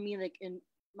I know for me, like in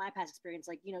my past experience,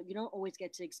 like you don't always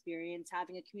get to experience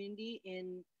having a community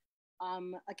in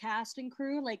a cast and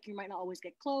crew. Like you might not always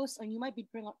get close, and you might be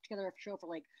putting together a show for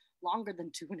like longer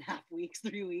than 2.5 weeks,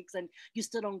 3 weeks, and you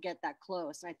still don't get that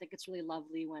close. And I think it's really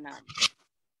lovely when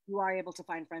you are able to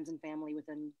find friends and family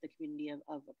within the community of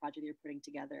a project you're putting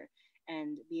together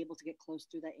and be able to get close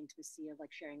through that intimacy of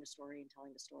like sharing a story and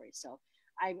telling the story. So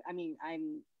I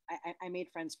made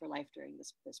friends for life during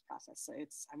this process. So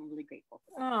I'm really grateful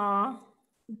for that.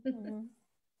 Aww.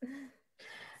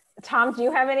 Tom, do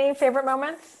you have any favorite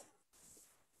moments?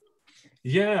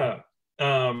 Yeah.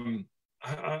 I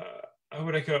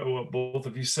would echo what both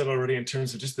of you said already in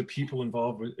terms of just the people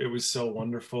involved. It was so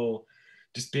wonderful.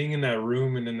 Just being in that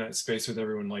room and in that space with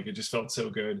everyone, like it just felt so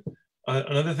good.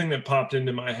 Another thing that popped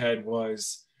into my head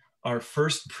was our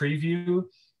first preview,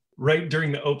 right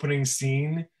during the opening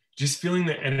scene, just feeling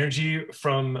the energy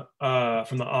from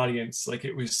the audience. Like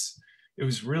it was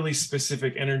really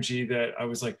specific energy that I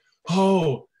was like,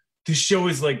 oh, this show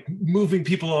is like moving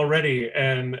people already.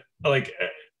 And like,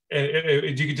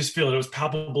 you could just feel it. It was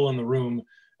palpable in the room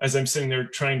as I'm sitting there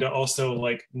trying to also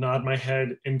like nod my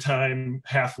head in time,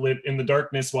 half lit in the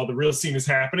darkness while the real scene is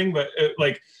happening. But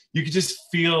like you could just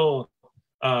feel,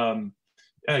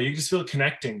 it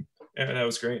connecting. That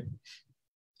was great.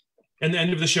 And the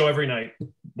end of the show every night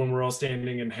when we're all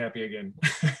standing and happy again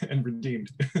and redeemed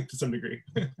to some degree.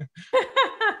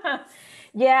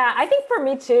 Yeah, I think for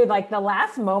me too, like the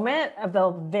last moment of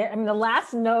the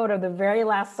last note of the very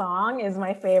last song is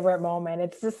my favorite moment.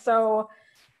 It's just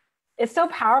it's so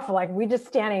powerful. Like we just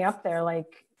standing up there,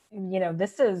 like,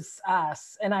 this is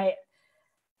us. And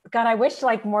I wish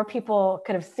like more people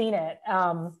could have seen it.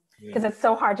 Because it's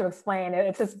so hard to explain.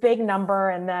 It's this big number,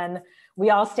 and then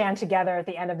we all stand together at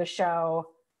the end of the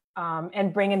show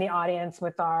and bring in the audience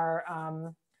with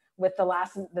our with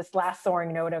this last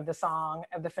soaring note of the song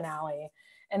of the finale.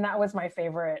 And that was my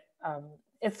favorite.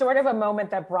 It's sort of a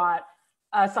moment that brought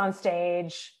us on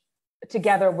stage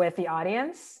together with the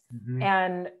audience. Mm-hmm.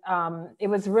 And it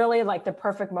was really like the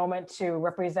perfect moment to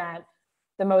represent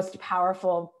the most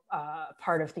powerful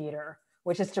part of theater,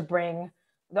 which is to bring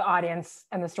the audience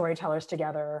and the storytellers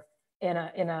together in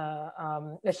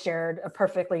a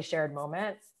perfectly shared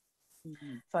moment.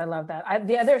 Mm-hmm. So I love that.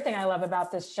 The other thing I love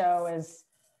about this show is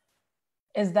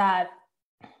that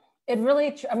it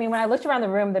really, when I looked around the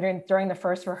room during the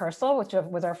first rehearsal, which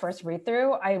was our first read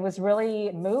through, I was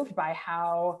really moved by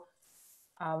how,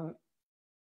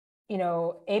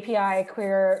 API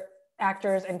queer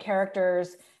actors and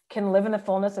characters can live in the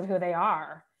fullness of who they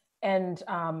are and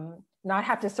not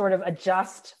have to sort of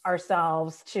adjust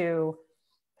ourselves to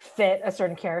fit a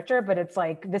certain character, but it's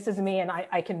like, this is me and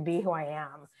I can be who I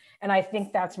am. And I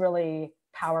think that's really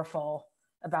powerful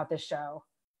about this show.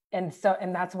 And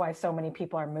that's why so many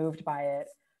people are moved by it.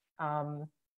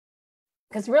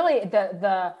 Because really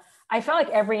I felt like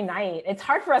every night, it's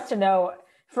hard for us to know,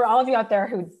 for all of you out there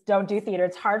who don't do theater,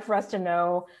 it's hard for us to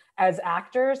know as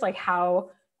actors, like how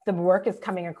the work is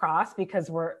coming across because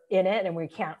we're in it and we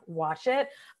can't watch it.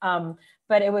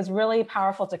 But it was really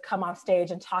powerful to come off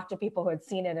stage and talk to people who had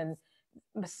seen it. And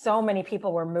so many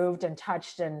people were moved and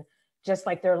touched and just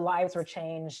like their lives were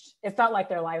changed. It felt like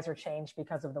their lives were changed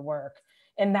because of the work.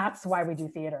 And that's why we do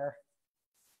theater.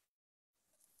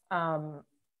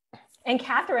 And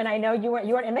Catherine, I know you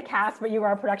weren't in the cast, but you were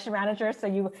our production manager. So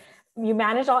you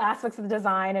managed all aspects of the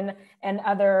design and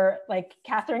other, like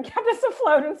Catherine kept us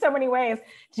afloat in so many ways.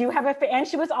 Do you have and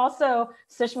she was also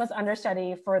Sushma's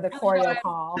understudy for the choreo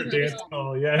call. The dance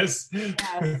call, yes.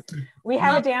 Yes. We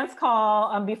have a dance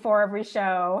call before every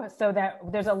show so that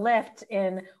there's a lift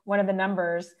in one of the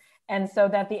numbers. And so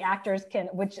that the actors can,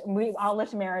 which we all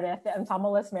lift Meredith, the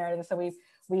ensemble lifts Meredith. So we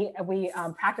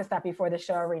practice that before the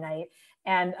show every night.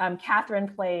 And Catherine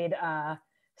played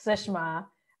Sushma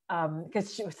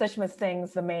because Sushma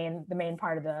sings the main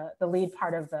part of the lead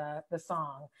part of the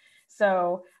song.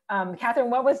 So Catherine,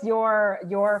 what was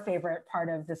your favorite part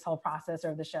of this whole process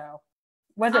or the show?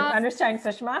 Was it understanding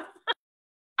Sushma?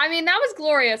 I mean, that was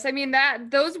glorious. I mean,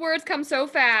 those words come so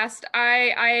fast.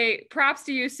 I props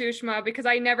to you, Sushma, because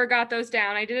I never got those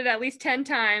down. I did it at least 10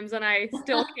 times and I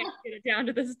still can't get it down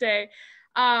to this day.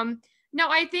 No,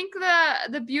 I think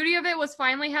the beauty of it was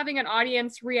finally having an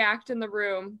audience react in the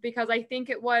room, because I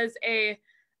think it was a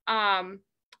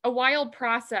a wild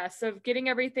process of getting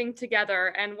everything together.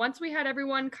 And once we had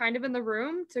everyone kind of in the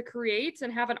room to create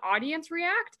and have an audience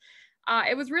react,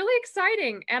 it was really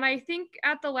exciting. And I think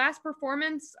at the last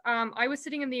performance, I was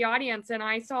sitting in the audience and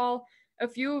I saw a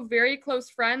few very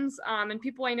close friends and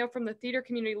people I know from the theater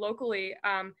community locally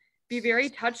be very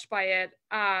touched by it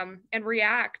and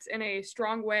react in a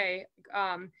strong way.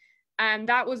 And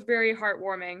that was very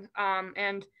heartwarming.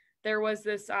 And there was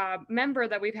this member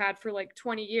that we've had for like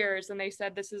 20 years, and they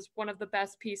said this is one of the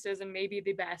best pieces and maybe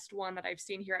the best one that I've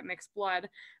seen here at Mixed Blood.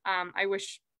 I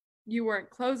wish you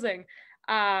weren't closing.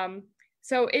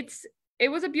 So it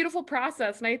was a beautiful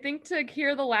process. And I think to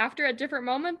hear the laughter at different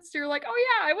moments, you're like, oh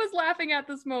yeah, I was laughing at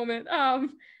this moment.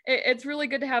 It's really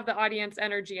good to have the audience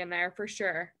energy in there for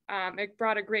sure. It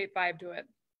brought a great vibe to it.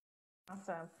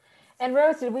 Awesome. And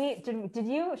Rose, did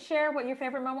you share what your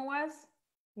favorite moment was?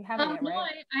 You haven't yet,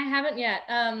 right? No, I haven't yet.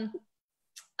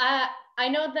 I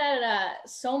know that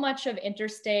so much of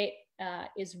Interstate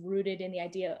is rooted in the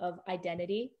idea of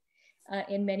identity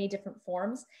in many different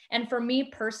forms. And for me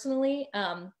personally,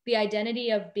 the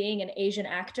identity of being an Asian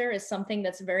actor is something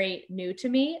that's very new to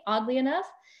me, oddly enough.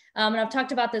 And I've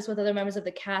talked about this with other members of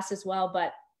the cast as well,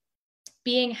 but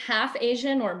being half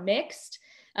Asian or mixed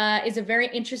is a very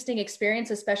interesting experience,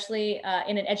 especially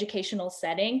in an educational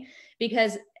setting,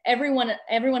 because everyone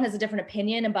has a different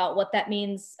opinion about what that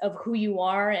means of who you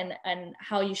are and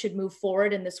how you should move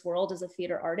forward in this world as a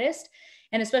theater artist.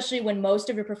 And especially when most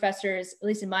of your professors, at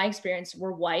least in my experience,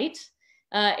 were white,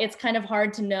 it's kind of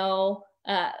hard to know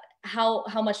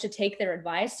how much to take their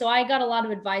advice. So I got a lot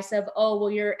of advice of, oh,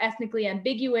 well, you're ethnically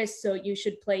ambiguous, so you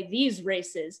should play these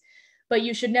races, but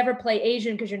you should never play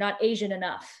Asian because you're not Asian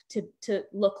enough to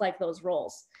look like those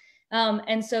roles.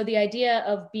 And so the idea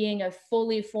of being a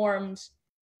fully formed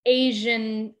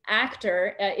Asian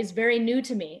actor is very new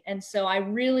to me. And so I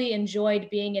really enjoyed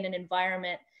being in an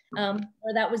environment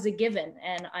where that was a given.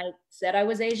 And I said I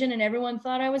was Asian and everyone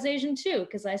thought I was Asian too,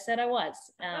 because I said I was.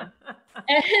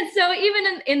 And so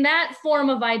even in that form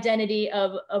of identity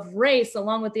of race,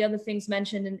 along with the other things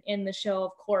mentioned in the show,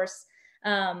 of course,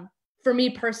 for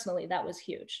me personally, that was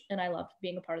huge. And I loved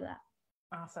being a part of that.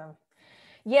 Awesome.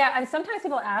 Yeah, and sometimes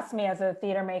people ask me as a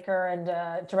theater maker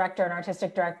and director and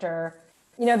artistic director,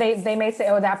 you know, they may say,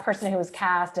 oh, that person who was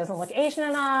cast doesn't look Asian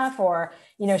enough, or,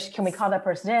 you know, can we call that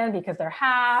person in because they're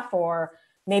half, or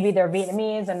maybe they're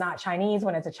Vietnamese and not Chinese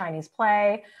when it's a Chinese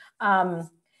play. And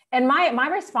my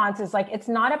response is like, it's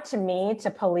not up to me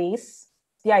to police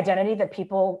the identity that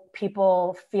people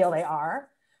feel they are.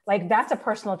 Like, that's a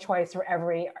personal choice for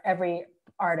every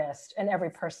artist and every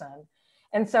person.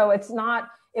 And so it's not,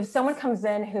 if someone comes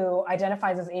in who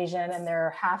identifies as Asian and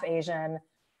they're half Asian,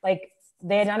 like,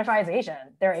 they identify as Asian,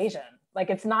 they're Asian. Like,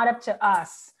 it's not up to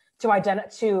us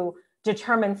to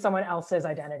determine someone else's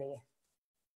identity.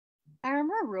 I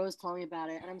remember Rose telling me about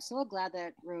it, and I'm so glad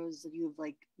that Rose, you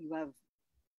have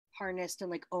harnessed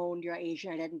and like owned your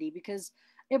Asian identity, because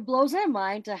it blows my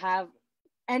mind to have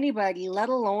anybody, let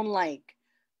alone like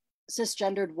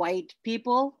cisgendered white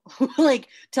people, who like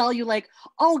tell you like,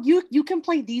 oh, you can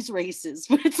play these races,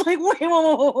 but it's like, wait,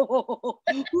 whoa,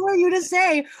 who are you to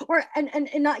say? Or and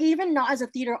not as a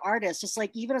theater artist, just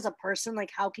like even as a person,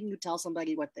 like how can you tell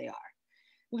somebody what they are?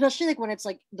 Especially like when it's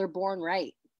like they're born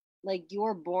right, like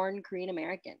you're born Korean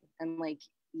American, and like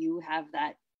you have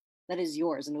that is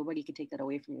yours, and nobody can take that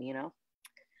away from you. You know,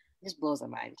 it just blows my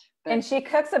mind. But, and she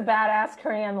cooks a badass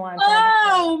Korean lunch.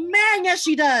 Oh man, yes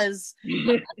she does.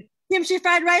 Kimchi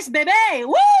fried rice, baby.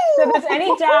 Woo! So if there's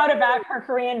any doubt about her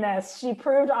Koreanness, she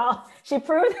proved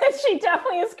that she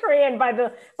definitely is Korean by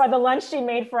the lunch she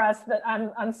made for us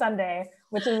on Sunday,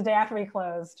 which is the day after we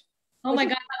closed. Oh my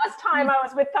God. The last time I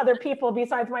was with other people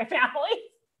besides my family.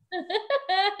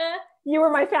 You were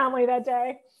my family that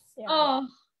day. Yeah. Oh,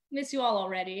 miss you all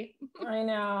already. I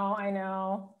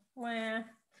know. Meh.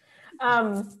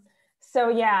 So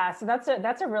yeah, so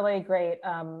that's a really great,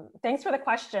 thanks for the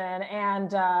question. And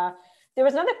there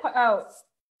was another,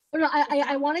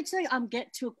 I wanted to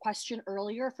get to a question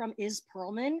earlier from Iz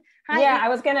Perlman. Hi, yeah, I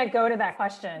was gonna go to that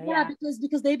question. Yeah,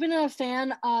 because they've been a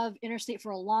fan of Interstate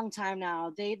for a long time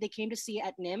now. They came to see it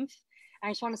at NYMF. I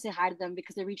just want to say hi to them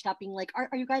because they reached out being like,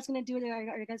 are you guys gonna do it?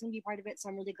 Are you guys gonna be part of it? So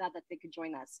I'm really glad that they could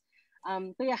join us.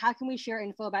 But yeah, how can we share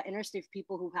info about Interstate for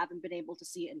people who haven't been able to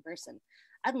see it in person?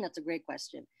 I think that's a great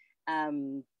question.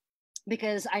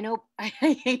 Because I know I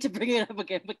hate to bring it up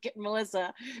again, but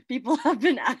Melissa, people have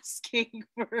been asking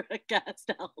for a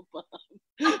cast album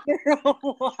for a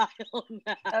while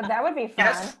now. Oh, that would be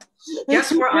fun.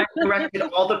 Guess where I directed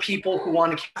all the people who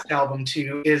want a cast album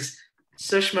to is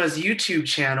Sushma's YouTube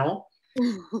channel.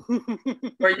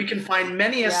 where you can find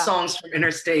many songs from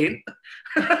Interstate.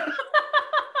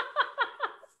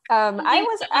 I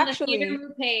was on the actually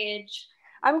Theater page.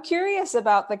 I'm curious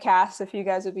about the cast if you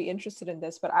guys would be interested in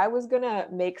this, but I was gonna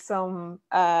make some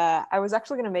I was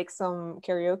actually gonna make some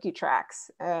karaoke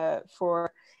tracks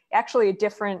for actually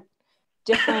different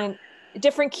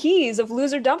keys of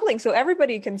Loser Dumplings, so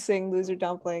everybody can sing Loser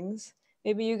Dumplings.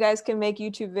 Maybe you guys can make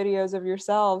YouTube videos of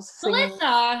yourselves singing.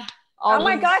 Melissa. Oh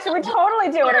my gosh, we totally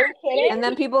do it. Are you kidding? And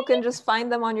then people can just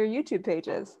find them on your YouTube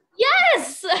pages.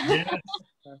 Yes.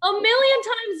 A million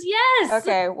times yes.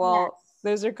 Okay, well,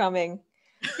 those are coming.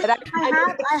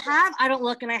 I don't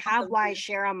look, and I have why I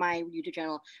share on my YouTube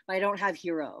channel, but I don't have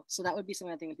Hero. So that would be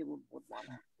something I think people would want.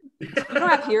 You don't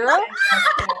have Hero?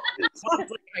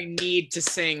 Sounds like I need to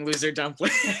sing Loser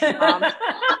Dumpling.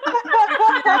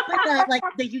 Like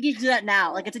you need to do that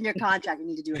now. Like it's in your contract. You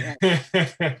need to do it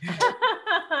right.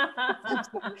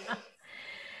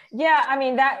 Yeah, I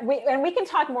mean we can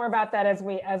talk more about that as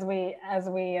we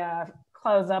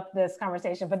close up this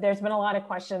conversation. But there's been a lot of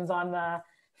questions on the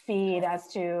feed as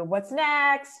to what's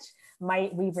next.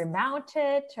 Might we remount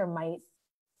it, or might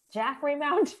Jack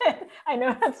remount it? I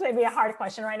know that's maybe a hard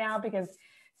question right now because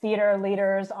theater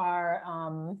leaders are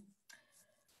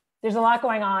there's a lot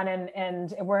going on,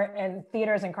 and we're in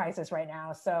theaters in crisis right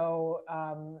now. So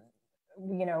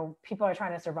you know, people are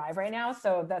trying to survive right now.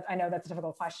 So that I know that's a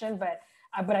difficult question, but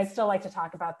I'd still like to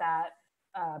talk about that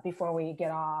before we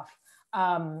get off.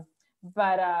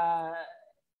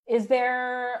 Is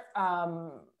there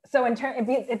so in terms,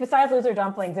 besides Loser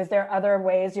Dumplings, is there other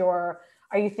ways are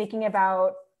you thinking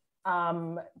about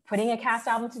putting a cast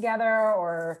album together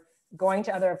or going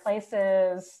to other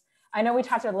places? I know we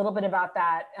talked a little bit about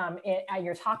that at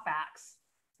your talkbacks,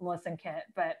 Melissa and Kit,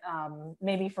 but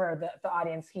maybe for the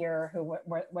audience here who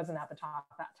wasn't at the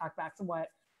talkbacks,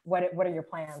 what are your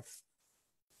plans?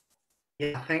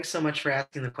 Yeah, thanks so much for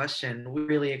asking the question. We're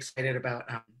really excited about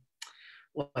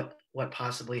what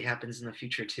possibly happens in the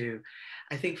future too.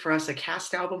 I think for us, a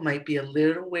cast album might be a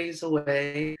little ways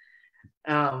away,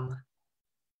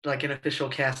 like an official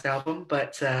cast album,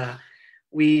 but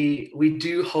we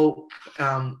do hope,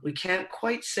 we can't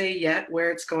quite say yet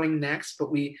where it's going next, but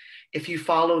if you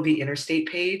follow the Interstate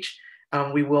page,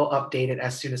 we will update it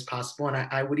as soon as possible. And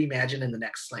I would imagine in the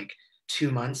next like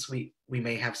 2 months, we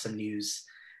may have some news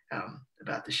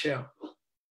about the show.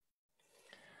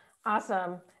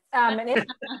 Awesome. And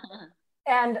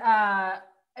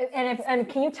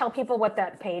can you tell people what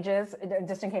that page is,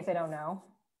 just in case they don't know?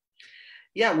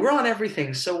 Yeah, we're on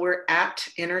everything. So we're at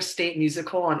Interstate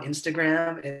Musical on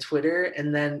Instagram and Twitter,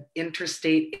 and then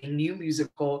Interstate, a new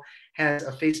musical, has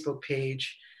a Facebook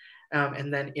page,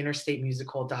 and then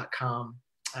interstatemusical.com,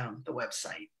 the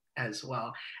website as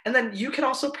well. And then you can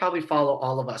also probably follow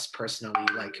all of us personally,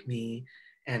 like me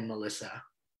and Melissa,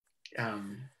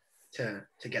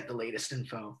 to get the latest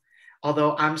info.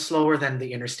 Although I'm slower than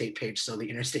the Interstate page, so the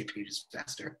Interstate page is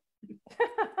faster.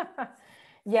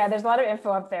 Yeah, there's a lot of info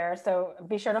up there, so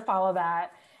be sure to follow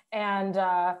that. And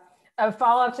a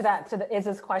follow-up to that is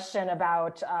this question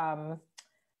about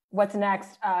what's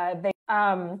next.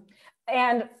 And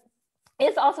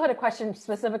it's also had a question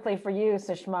specifically for you,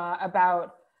 Sushma,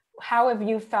 about how have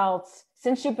you felt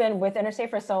since you've been with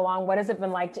Interstate for so long? What has it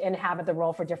been like to inhabit the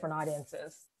role for different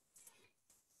audiences?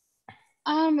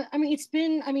 I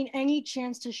mean, any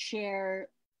chance to share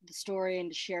the story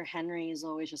and to share Henry is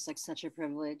always just like such a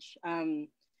privilege.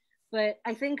 But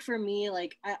I think for me,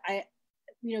 like I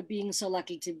being so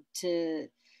lucky to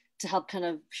help kind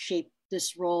of shape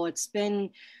this role, it's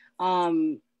been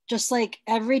just like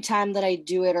every time that I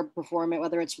do it or perform it,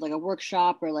 whether it's for like a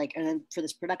workshop or like, and then for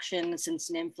this production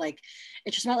since NYMF, like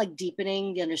it's just about like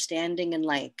deepening the understanding and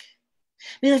like,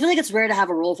 I feel like it's rare to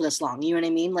have a role for this long, you know what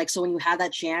I mean? Like, so when you have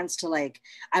that chance to like,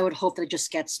 I would hope that it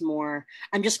just gets more,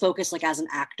 I'm just focused like as an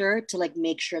actor to like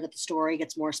make sure that the story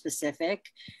gets more specific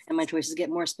and my choices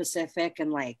get more specific,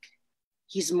 and like,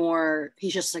 he's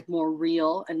just like more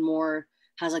real and more,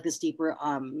 has like this deeper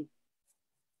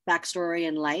backstory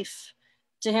and life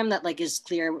to him that like is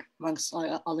clear amongst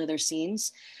all the other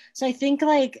scenes. So I think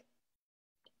like,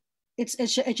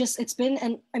 it's been,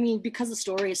 and I mean, because the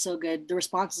story is so good, the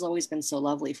response has always been so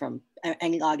lovely from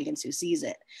any audience who sees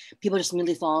it. People just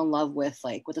really fall in love with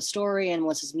the story and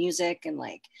what's his music and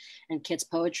like, and Kit's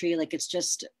poetry. Like, it's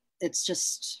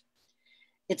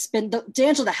been, to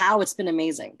answer the how, it's been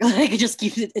amazing. Like, it just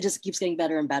keeps getting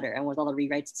better and better. And with all the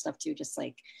rewrites and stuff too, just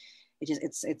like,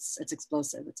 it's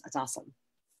explosive. It's awesome.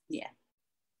 Yeah.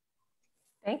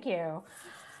 Thank you.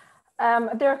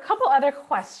 There are a couple other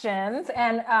questions,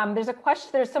 and there's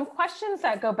some questions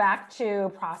that go back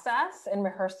to process and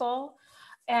rehearsal.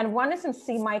 And one is in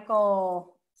C.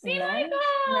 Michael. C. Meng?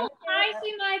 Michael! Hi,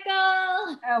 C.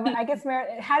 Michael! I guess,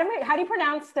 how do you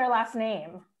pronounce their last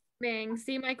name? Meng,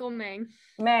 C. Michael Meng.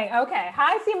 Meng, okay.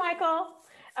 Hi, C. Michael.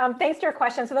 Thanks for your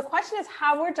question. So the question is,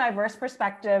 how were diverse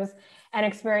perspectives and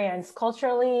experience,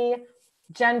 culturally,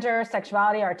 gender,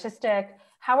 sexuality, artistic,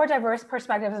 how were diverse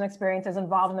perspectives and experiences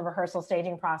involved in the rehearsal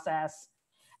staging process?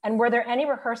 And were there any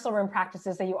rehearsal room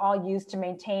practices that you all used to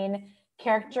maintain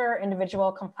character,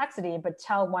 individual complexity, but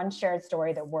tell one shared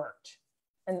story that worked?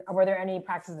 And were there any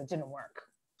practices that didn't work?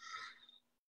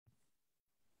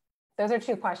 Those are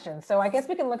two questions. So I guess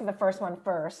we can look at the first one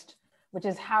first, which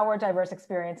is how are diverse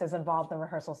experiences involved in the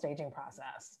rehearsal staging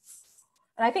process?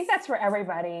 And I think that's for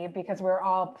everybody because we're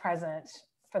all present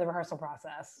for the rehearsal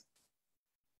process,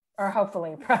 or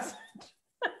hopefully present.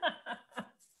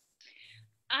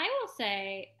 I will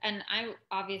say, and I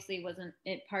obviously wasn't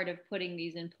part of putting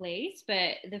these in place,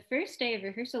 but the first day of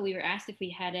rehearsal, we were asked if we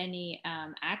had any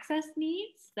access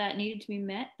needs that needed to be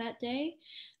met that day.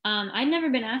 I'd never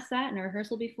been asked that in a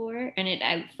rehearsal before, and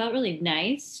I felt really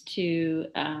nice to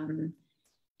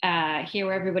hear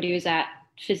where everybody was at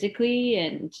physically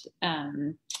and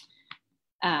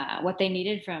what they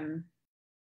needed from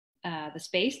the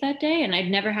space that day. And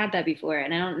I'd never had that before.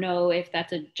 And I don't know if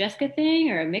that's a Jessica thing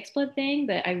or a mixed blood thing,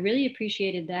 but I really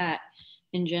appreciated that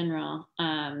in general.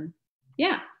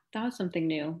 Yeah, that was something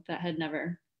new that had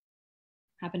never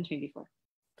happened to me before.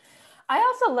 I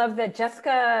also love that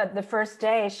Jessica, the first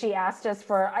day, she asked us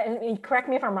for, and correct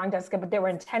me if I'm wrong, Jessica, but there were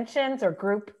intentions or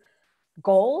group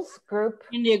goals,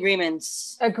 in the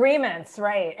agreements,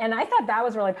 right? And I thought that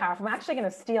was really powerful. I'm actually going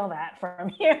to steal that from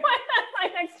you my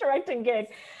next directing gig.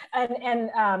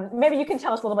 And maybe you can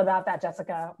tell us a little bit about that,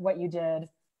 Jessica, what you did.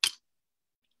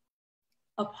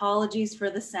 Apologies for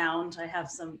the sound. I have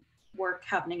some work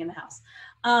happening in the house.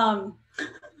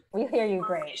 We hear you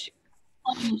great.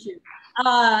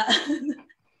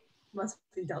 Must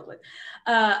be dealt with.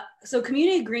 So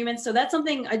community agreements. So that's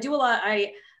something I do a lot.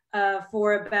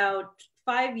 For about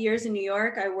 5 years in New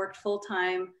York, I worked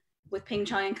full-time with Ping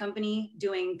Chong and Company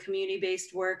doing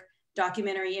community-based work,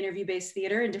 documentary, interview-based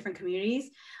theater in different communities.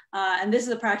 And this is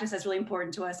a practice that's really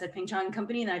important to us at Ping Chong and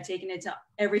Company, and I've taken it to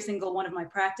every single one of my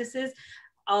practices,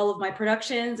 all of my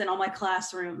productions and all my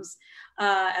classrooms,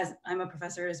 as I'm a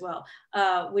professor as well,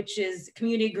 which is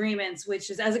community agreements, which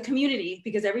is as a community,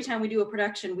 because every time we do a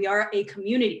production, we are a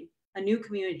community, a new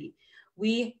community.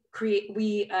 We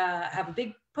have a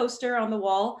big poster on the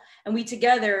wall, and we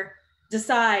together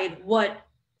decide what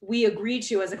we agree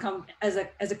to as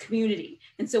a community.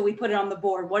 And so we put it on the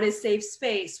board. What is safe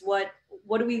space?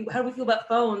 How do we feel about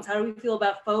phones? How do we feel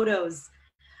about photos?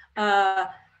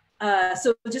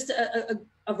 So just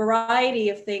a variety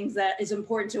of things that is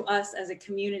important to us as a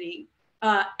community.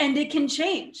 And it can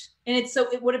change. And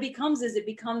what it becomes is a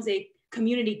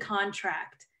community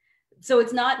contract. So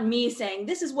it's not me saying,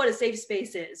 this is what a safe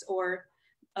space is, or,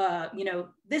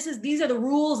 these are the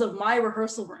rules of my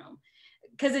rehearsal room.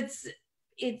 Because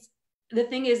the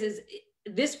thing is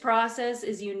this process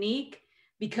is unique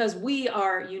because we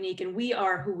are unique and we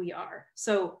are who we are.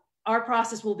 So our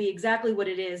process will be exactly what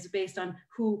it is based on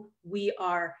who we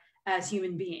are as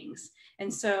human beings.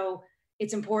 And so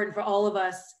it's important for all of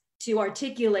us to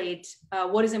articulate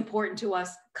what is important to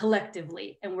us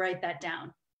collectively and write that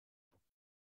down.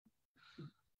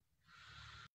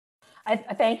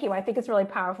 Thank you. I think it's really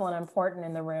powerful and important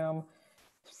in the room.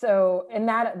 So, and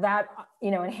that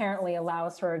inherently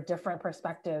allows for different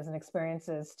perspectives and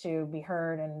experiences to be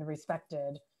heard and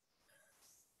respected.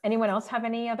 Anyone else have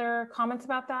any other comments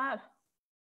about that?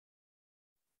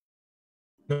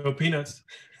 No peanuts.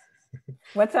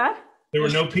 What's that? There were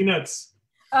no peanuts.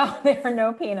 Oh, there are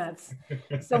no peanuts.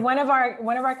 So one of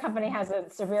our company has a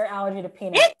severe allergy to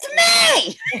peanuts. It's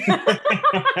me.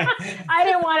 I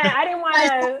didn't want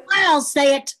to. I'll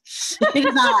say it.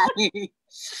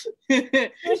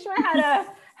 Sushma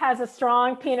has a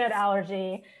strong peanut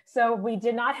allergy, so we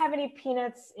did not have any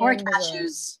peanuts or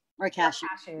cashews. Or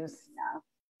cashews. Yeah.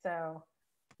 So,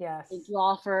 yes. Thank you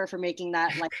all for making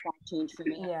that lifestyle change for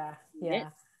me. Yeah.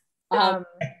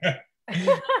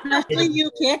 Especially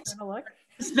you, Kit.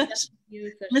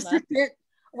 Mr. Kit.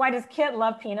 Why does Kit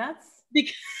love peanuts?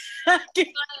 And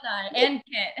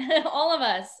Kit, all of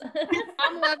us.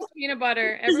 Mom loves peanut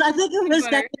butter. I think it was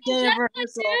second day of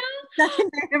rehearsal.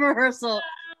 Second day of rehearsal.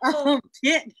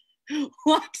 Kit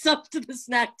walks up to the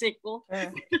snack table,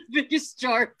 the biggest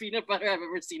jar of peanut butter I've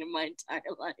ever seen in my entire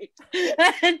life,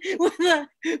 and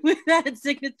with that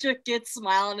signature Kit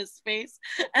smile on his face.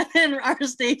 And then our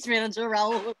stage manager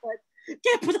Raul was like,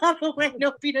 Can't put that away.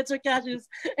 No peanuts or cashews.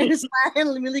 And his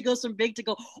smile immediately goes from big to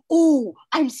go, oh,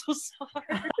 I'm so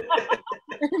sorry.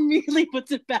 And immediately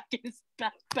puts it back in his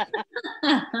backpack.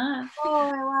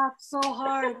 Oh, I laughed so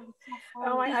hard.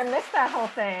 Oh, I missed that whole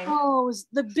thing. Oh, it was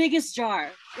the biggest jar.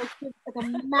 Like a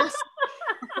massive.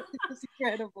 It was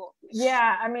incredible.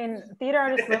 Yeah, I mean, theater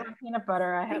artists live on peanut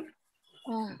butter. I have.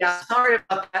 Yeah, sorry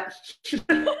about that.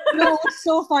 No, it's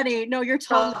so funny. No, you're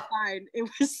totally fine. It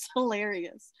was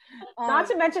hilarious. Not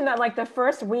to mention that, like, the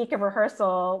first week of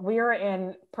rehearsal, we were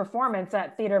in performance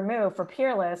at Theater Mu for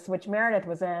Peerless, which Meredith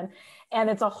was in, and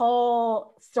it's a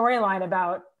whole storyline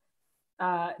about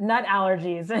nut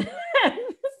allergies and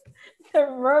the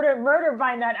murder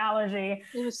by nut allergy.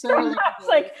 It was so. So I was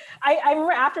like, I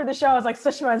remember after the show, I was like,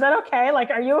 Sushma, is that okay? Like,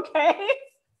 are you okay?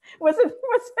 Was it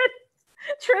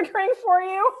triggering for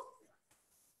you?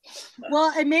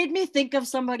 Well, it made me think of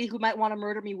somebody who might want to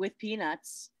murder me with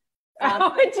peanuts.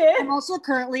 Oh, it did. I'm also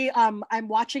currently I'm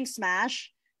watching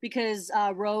Smash because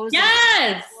Rose.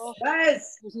 Yes.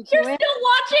 Yes. You're still watching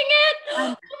it?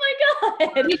 Oh my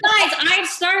god! You guys, I've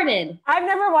started. I've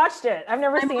never watched it. I've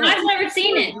never seen it. I've never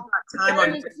seen it. I've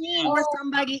never seen where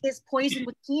somebody is poisoned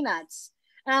with peanuts.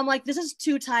 And I'm like, this is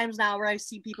 2 times now where I've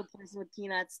seen people poisoned with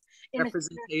peanuts in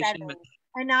Representation.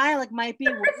 and now I like might be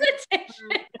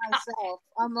myself.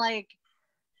 I'm like,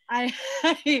 I'm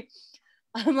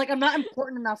not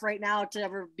important enough right now to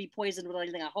ever be poisoned with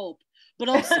anything, I hope. But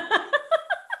also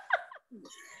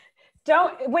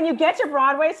when you get to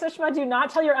Broadway, Sushma, do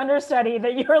not tell your understudy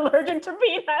that you're allergic to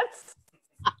peanuts.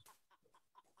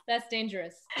 That's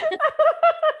dangerous.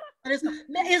 is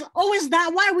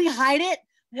that why we hide it?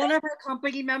 One of our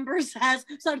company members has,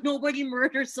 so nobody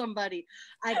murders somebody.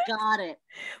 I got it.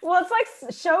 Well, it's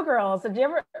like Showgirls. Did you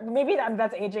ever? Maybe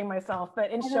that's aging myself,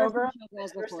 but in Showgirls,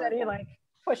 understudy like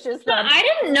pushes them. I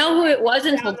did't know who it was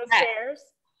until the stairs.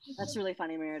 That's really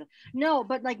funny, Meredith. No,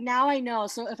 but like now I know.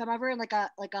 So if I'm ever in like a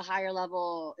higher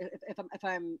level, if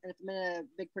I'm in a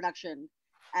big production,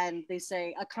 and they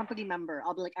say a company member,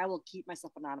 I'll be like, I will keep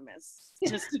myself anonymous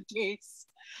just in case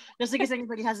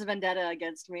anybody has a vendetta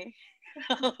against me.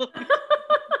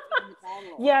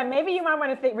 Yeah, maybe you might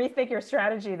want to rethink your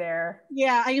strategy there.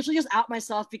 Yeah, I usually just out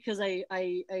myself because I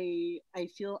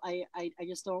feel I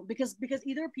just don't because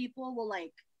either people will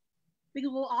like.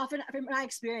 Because we'll often, from my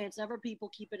experience, whenever people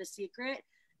keep it a secret,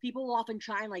 people will often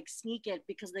try and like sneak it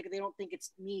because they don't think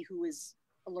it's me who is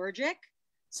allergic.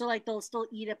 So like they'll still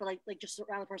eat it, but like just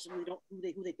around the person who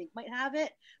they think might have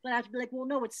it. But I have to be like, well,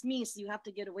 no, it's me, so you have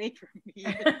to get away from me.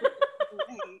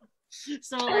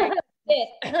 So like,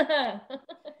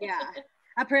 yeah.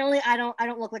 Apparently, I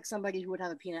don't look like somebody who would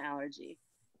have a peanut allergy.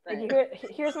 But...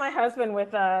 Here's my husband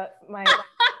with my.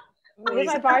 Who's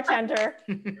my bartender?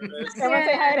 Everyone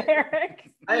say hi to Eric.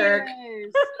 Hi, Eric.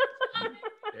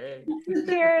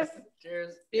 Cheers.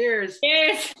 Cheers.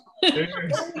 Cheers.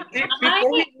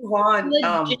 Before we move on,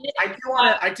 I do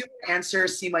want to answer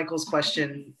C. Michael's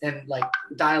question and like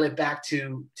dial it back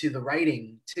to the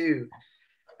writing too,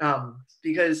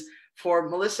 because for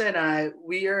Melissa and I,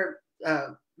 we are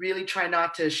really trying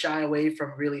not to shy away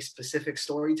from really specific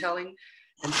storytelling.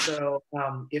 And so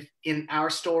if in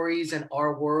our stories and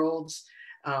our worlds,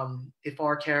 if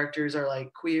our characters are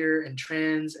like queer and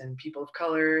trans and people of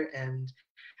color and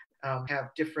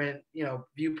have different,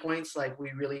 viewpoints, like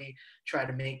we really try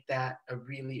to make that a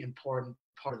really important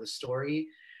part of the story.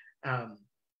 And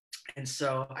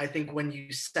so I think when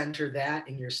you center that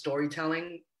in your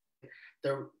storytelling,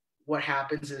 what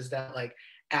happens is that like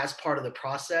as part of the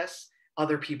process,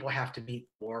 other people have to meet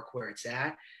the work where it's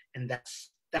at. And that's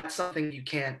something you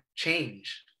can't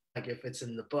change, like if it's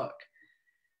in the book.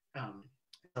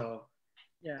 So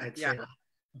I'd say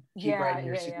keep writing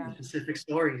your specific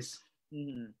stories.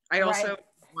 Mm-hmm. I also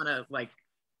want to like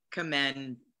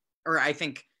commend, or I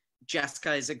think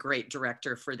Jessica is a great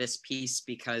director for this piece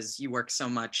because you work so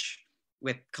much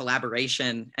with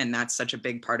collaboration and that's such a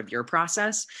big part of your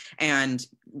process. And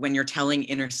when you're telling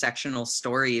intersectional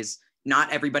stories,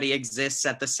 not everybody exists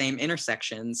at the same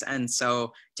intersections. And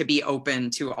so to be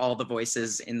open to all the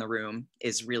voices in the room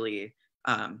is really,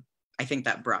 I think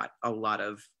that brought a lot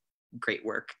of great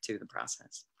work to the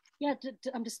process. Yeah,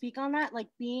 to speak on that, like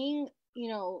being,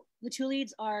 the 2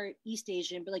 leads are East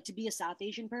Asian, but like to be a South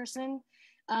Asian person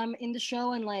in the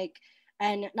show and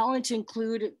not only to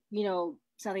include,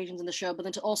 South Asians in the show, but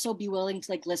then to also be willing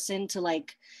to like listen to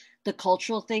like the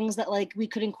cultural things that like we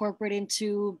could incorporate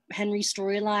into Henry's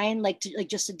storyline, like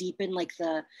just to deepen like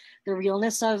the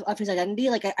realness of his identity.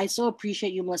 Like I so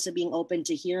appreciate you, Melissa, being open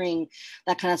to hearing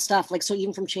that kind of stuff. Like, so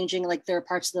even from changing, like there are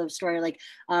parts of the story, like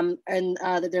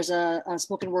that there's a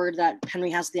spoken word that Henry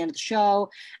has at the end of the show,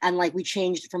 and like we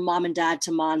changed from mom and dad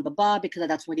to ma and baba because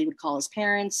that's what he would call his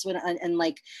parents. And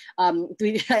like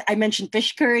I mentioned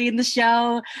fish curry in the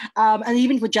show, and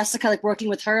even with Jessica, like working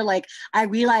with her, like I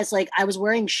realized like I was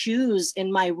wearing shoes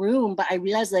in my room, but I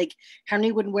realized like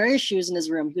Henry wouldn't wear his shoes in his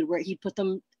room. He'd put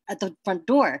them at the front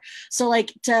door. So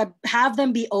like to have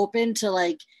them be open to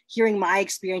like hearing my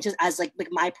experiences as like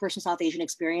my personal South Asian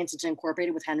experience and to incorporate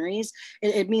it with Henry's,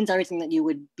 it means everything that you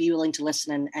would be willing to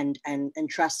listen and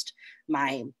trust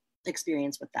my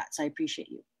experience with that. So I appreciate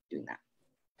you doing that.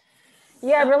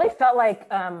 Yeah, I really felt like,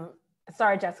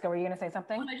 sorry, Jessica, were you gonna say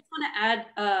something? I just want to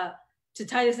add, to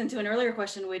tie this into an earlier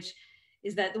question, which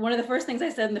is that one of the first things I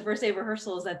said in the first day of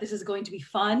rehearsal is that this is going to be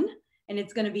fun and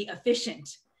it's going to be efficient.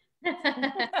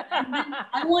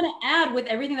 I want to add, with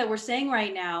everything that we're saying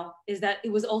right now, is that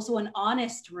it was also an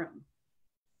honest room.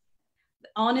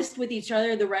 Honest with each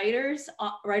other, the writers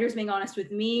being honest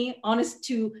with me, honest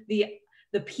to the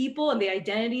people and the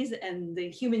identities and the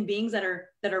human beings that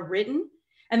are written,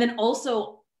 and then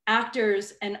also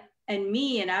actors and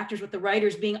me and actors with the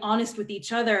writers being honest with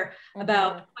each other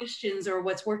about questions or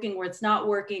what's working, what's not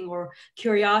working, or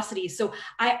curiosity. So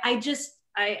I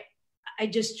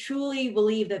just truly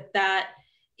believe that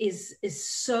is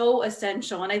so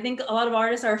essential. And I think a lot of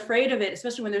artists are afraid of it,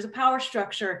 especially when there's a power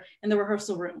structure in the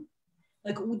rehearsal room.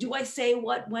 Like, do I say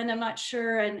what, when? I'm not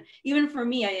sure. And even for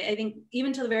me, I think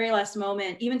even to the very last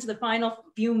moment, even to the final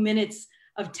few minutes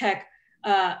of tech,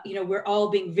 we're all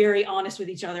being very honest with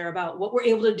each other about what we're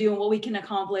able to do and what we can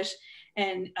accomplish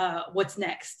and what's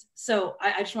next. So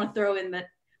I just want to throw in that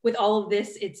with all of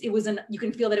this, you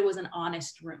can feel that it was an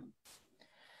honest room.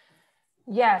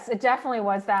 Yes, it definitely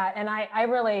was that. And I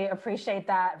really appreciate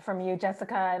that from you,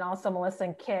 Jessica, and also Melissa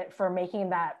and Kit for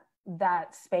making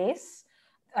that space,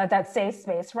 that safe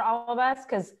space for all of us.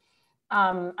 Because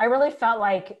I really felt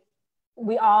like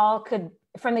we all could,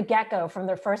 from the get-go, from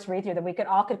the first read through, that we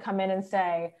all could come in and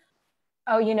say,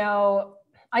 oh,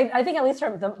 I think at least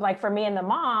for me and the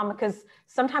mom, because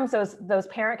sometimes those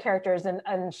parent characters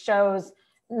and shows,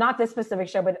 not this specific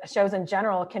show, but shows in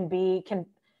general can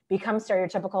become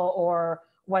stereotypical or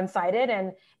one-sided,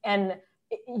 and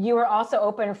you were also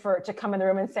open to come in the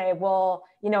room and say, well,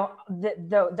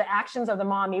 the actions of the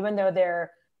mom, even though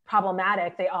they're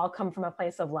problematic, they all come from a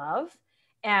place of love.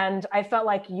 And I felt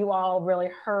like you all really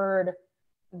heard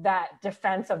that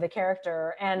defense of the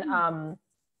character. And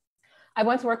I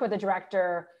once worked with a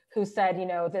director who said,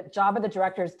 the job of the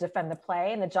director is to defend the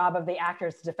play and the job of the actor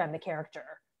is to defend the character.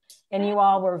 And you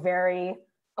all were very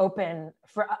open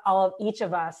for each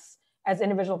of us as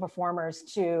individual performers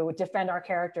to defend our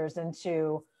characters and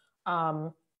to,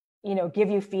 give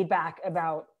you feedback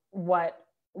about what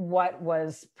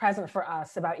was present for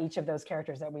us about each of those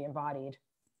characters that we embodied.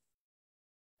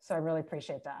 So I really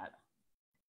appreciate that.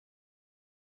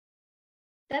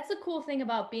 That's the cool thing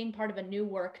about being part of a new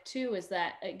work too, is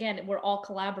that, again, we're all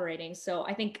collaborating. So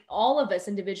I think all of us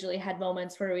individually had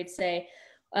moments where we'd say,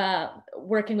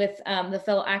 working with the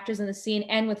fellow actors in the scene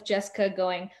and with Jessica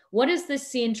going, what is this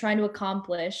scene trying to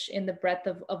accomplish in the breadth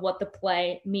of what the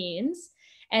play means?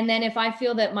 And then if I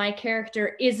feel that my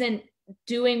character isn't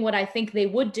doing what I think they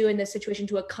would do in this situation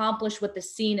to accomplish what the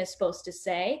scene is supposed to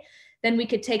say, then we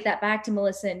could take that back to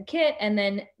Melissa and Kit, and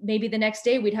then maybe the next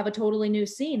day we'd have a totally new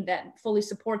scene that fully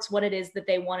supports what it is that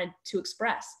they wanted to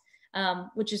express,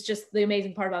 which is just the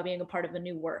amazing part about being a part of a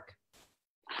new work.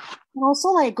 And also,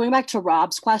 like, going back to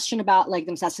Rob's question about like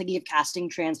the necessity of casting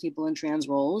trans people in trans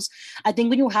roles, I think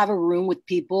when you have a room with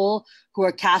people who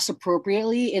are cast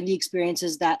appropriately in the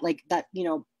experiences that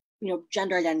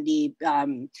gender identity,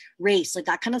 race, like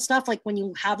that kind of stuff, like when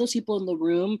you have those people in the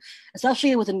room,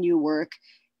 especially with a new work,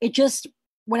 it just,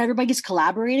 when everybody's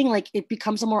collaborating, like it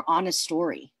becomes a more honest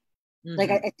story. Mm-hmm.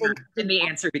 Like I think, and the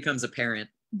answer becomes apparent.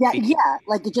 Yeah,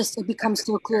 like it becomes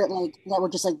so clear, like that we're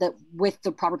just like that with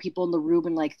the proper people in the room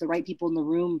and like the right people in the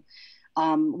room,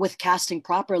 with casting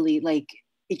properly, like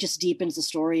it just deepens the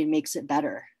story and makes it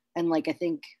better. And like I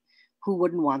think, who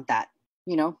wouldn't want that,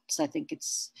 So I think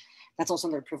that's also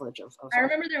another privilege of I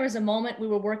remember there was a moment we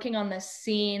were working on this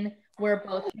scene where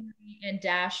both Henry and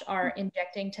Dash are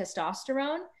injecting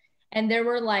testosterone, and there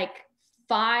were like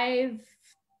 5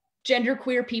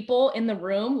 genderqueer people in the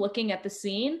room looking at the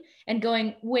scene and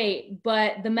going, wait,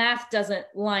 but the math doesn't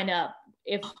line up.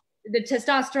 If the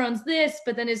testosterone's this,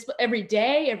 but then is every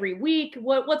day, every week,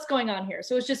 what's going on here?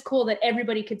 So it's just cool that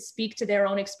everybody could speak to their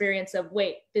own experience of,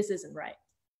 wait, this isn't right.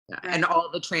 Yeah, and all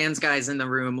the trans guys in the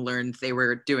room learned they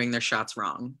were doing their shots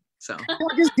wrong. So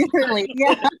just differently.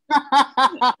 Yeah.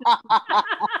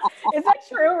 Is that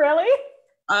true, really?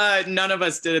 None of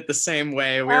us did it the same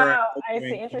way. We were I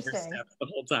doing see. Interesting. steps the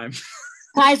whole time.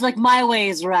 Guys, like, my way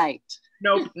is right.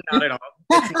 Nope, not at all.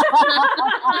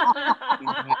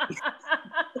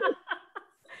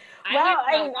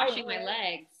 I like washing my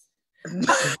legs.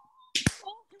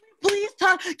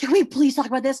 Can we please talk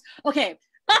about this? Okay.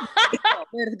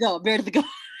 Where to go?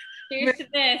 Here's to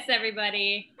this,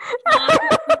 everybody.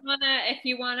 If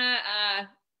you wanna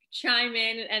chime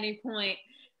in at any point.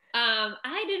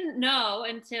 I didn't know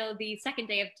until the second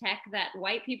day of tech that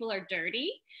white people are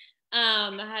dirty.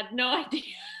 I had no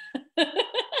idea.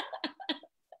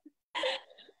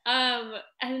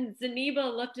 And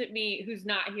Zaniba looked at me, who's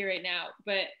not here right now,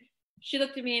 but she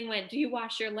looked at me and went, "Do you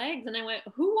wash your legs?" And I went,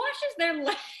 "Who washes their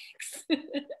legs?"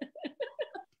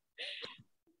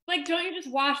 Like, don't you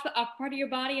just wash the up part of your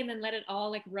body and then let it all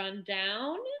like run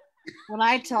down? When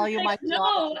I tell you, like, my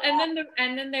no,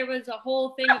 and then there was a whole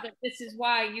thing of that. This is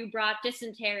why you brought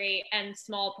dysentery and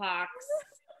smallpox,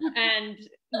 and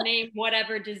name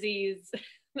whatever disease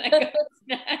that goes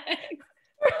next.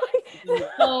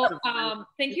 So,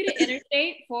 thank you to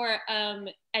Interstate for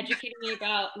educating me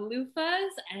about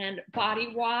loofahs and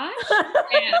body wash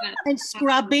and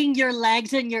scrubbing your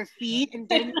legs and your feet and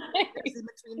getting in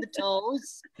between the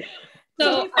toes.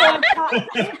 So, to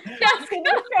be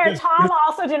fair, Tom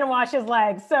also didn't wash his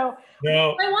legs. So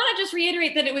no. I want to just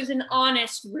reiterate that it was an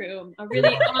honest room, a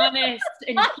really honest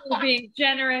and being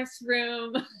generous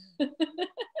room.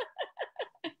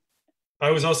 I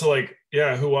was also like,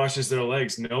 yeah, who washes their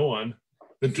legs? No one.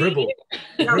 The dribble.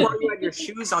 Yeah, while you had your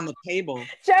shoes on the table.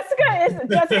 Jessica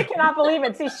cannot believe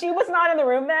it. See, she was not in the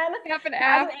room then. As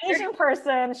an Asian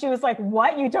person, she was like,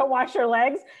 "What? You don't wash your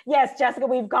legs?" Yes, Jessica,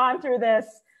 we've gone through this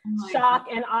shock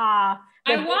and awe.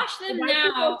 I wash them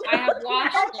now. I have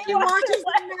washed them. She washes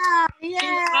them now. Yeah.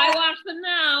 I wash them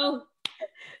now.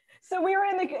 So we were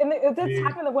this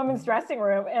happened in the women's dressing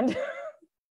room, and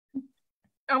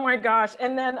oh my gosh,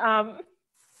 and then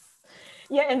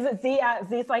yeah, and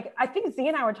Z's like, I think Z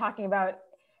and I were talking about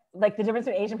like the difference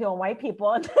between Asian people and white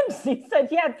people, and then Z said,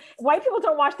 yeah, white people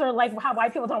don't wash their legs. How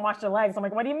white people don't wash their legs? I'm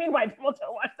like, what do you mean white people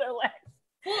don't wash their legs?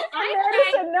 Well,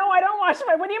 I said, no, I don't wash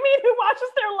my. What do you mean? Who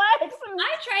washes their legs? And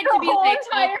I tried to be like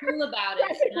all cool about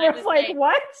it. And I was like,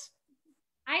 what?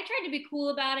 I tried to be cool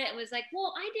about it and was like,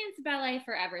 well, I danced ballet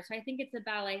forever, so I think it's a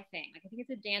ballet thing. Like, I think it's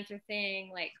a dancer thing,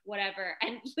 like whatever.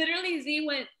 And literally Z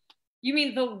went, "You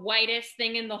mean the whitest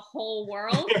thing in the whole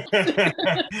world?"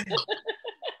 I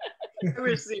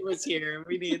wish Z was here.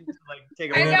 We need to like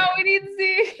take a I know, we need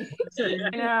Z.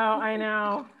 I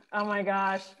know. Oh my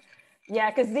gosh. Yeah,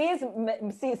 because Z's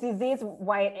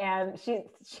white and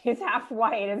she's half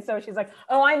white, and so she's like,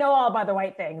 "Oh, I know all about the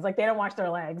white things. Like, they don't wash their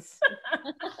legs."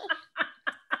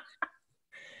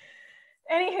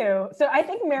 Anywho, so I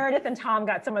think Meredith and Tom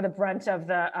got some of the brunt of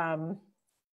the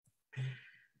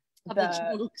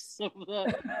jokes of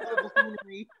the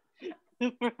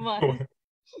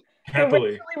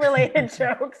happily related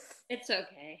jokes. It's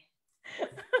okay.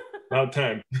 About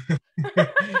time.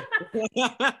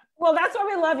 Well, that's why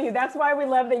we love you. That's why we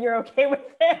love that you're okay with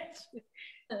it.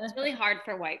 It's really hard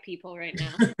for white people right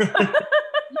now.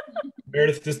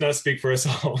 Meredith does not speak for us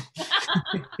all.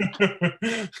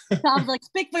 Sounds like,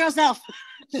 speak for yourself.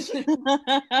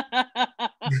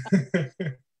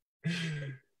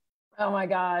 Oh my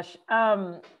gosh.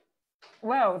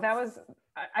 Whoa, that was.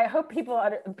 I hope people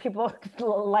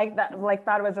like that, like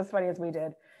thought it was as funny as we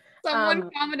did. Someone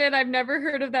commented, "I've never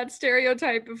heard of that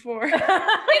stereotype before."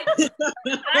 I didn't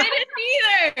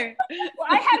either. Well,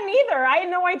 I hadn't either. I had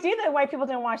no idea that white people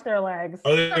didn't wash their legs.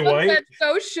 Are they Someone white? said,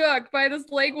 so shook by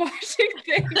this leg washing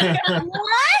thing.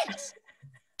 What?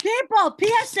 People,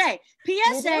 PSA,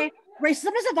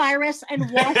 racism is a virus and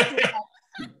wash your legs.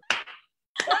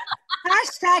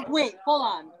 Hashtag, wait, hold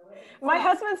on. My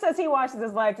husband says he washes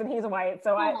his legs and he's white,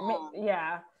 so I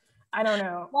don't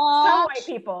know. What? Some white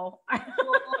people.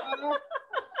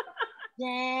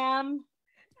 Damn.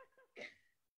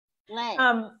 Leg.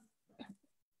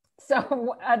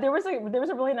 So there was a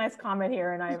really nice comment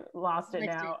here, and I lost it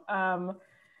now.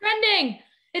 Trending.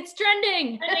 It's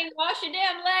trending. Wash your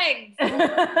damn legs.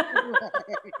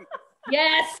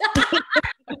 Yes.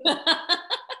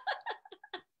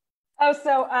 Oh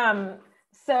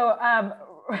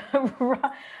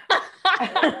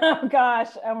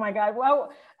gosh, oh my god.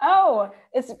 Well,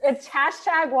 it's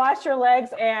hashtag wash your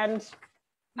legs and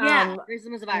Yeah,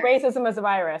 racism is a virus. Racism is a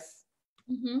virus.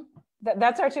 Mm-hmm.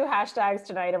 That's our 2 hashtags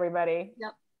tonight, everybody.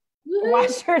 Yep.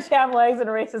 Wash your damn legs and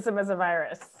racism is a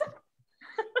virus.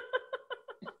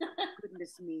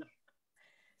 Goodness me.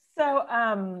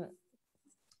 So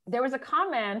there was a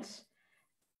comment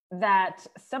that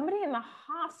somebody in the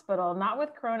hospital, not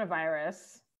with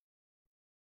coronavirus,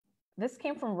 this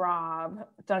came from Rob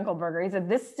Dunkelberger. He said,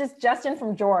 this is Justin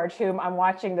from George, whom I'm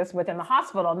watching this with in the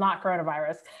hospital, not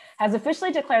coronavirus, has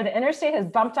officially declared that Interstate has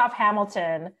bumped off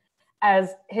Hamilton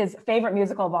as his favorite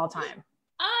musical of all time.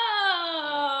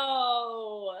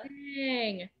 Oh,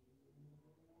 dang.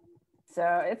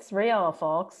 So it's real,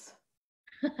 folks.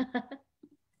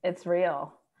 It's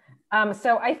real.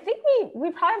 So I think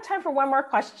we probably have time for one more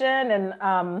question, and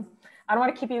I don't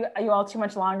want to keep you all too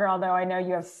much longer, although I know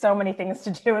you have so many things to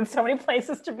do and so many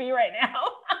places to be right now.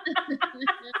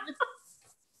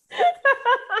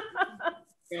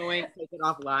 Going, take it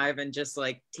off live and just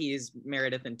like tease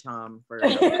Meredith and Tom for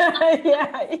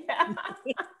yeah.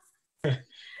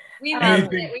 We miss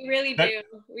it. We really do.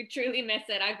 We truly miss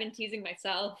it. I've been teasing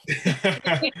myself.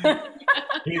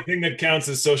 Anything that counts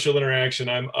as social interaction,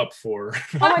 I'm up for.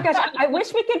 Oh my gosh, I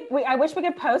wish we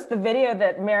could post the video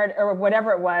that Meredith, or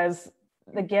whatever it was,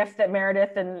 the gift that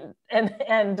Meredith and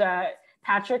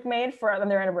Patrick made on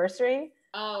their anniversary.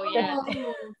 Oh yeah.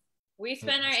 We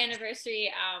spent our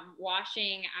anniversary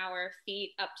washing our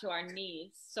feet up to our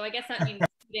knees. So I guess that means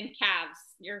in calves,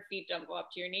 your feet don't go up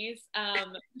to your knees.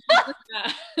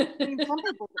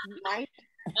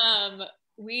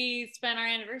 We spent our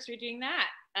anniversary doing that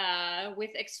with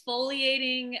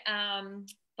exfoliating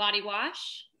body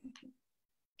wash.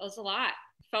 That was a lot.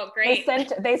 Felt great.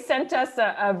 They sent us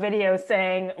a video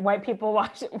saying white people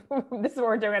wash. This is what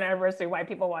we're doing on our anniversary. White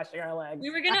people washing our legs. We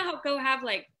were gonna go have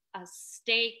like a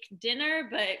steak dinner,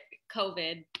 but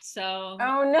COVID. So.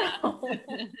 Oh no.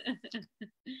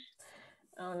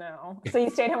 Oh no. So you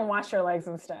stayed home and washed your legs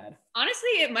instead.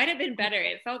 Honestly, it might have been better.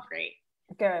 It felt great.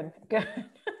 Good.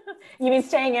 You mean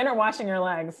staying in or washing your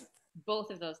legs? Both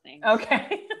of those things.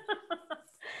 Okay.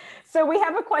 So we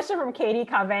have a question from Katie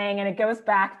Kavang, and it goes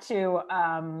back to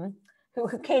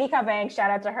Katie Kavang, shout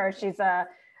out to her. She's a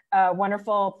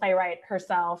wonderful playwright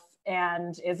herself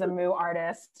and is a Mu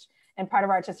artist and part of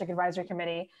our artistic advisory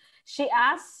committee. She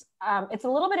asks, it's a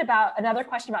little bit about another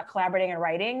question about collaborating and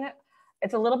writing.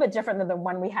 It's a little bit different than the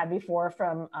one we had before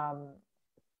from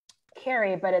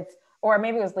Carrie, or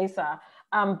maybe it was Lisa.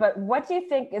 But what do you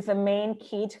think is the main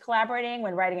key to collaborating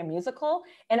when writing a musical?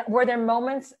 And were there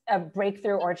moments of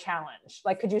breakthrough or challenge?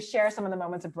 Like, could you share some of the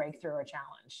moments of breakthrough or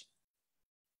challenge?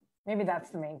 Maybe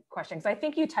that's the main question, because I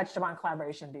think you touched upon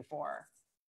collaboration before.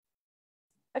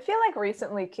 I feel like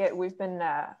recently, Kit, we've been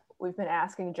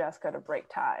asking Jessica to break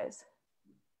ties.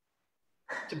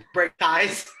 To break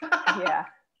ties? Yeah.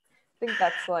 I think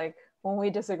that's like when we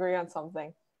disagree on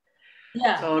something.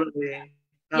 Yeah. Totally.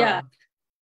 Yeah.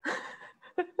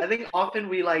 I think often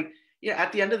we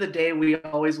at the end of the day, we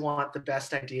always want the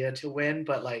best idea to win,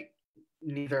 but like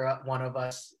neither one of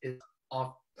us is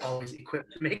always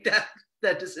equipped to make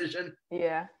that decision.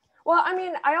 Yeah. Well, I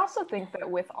mean, I also think that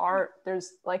with art,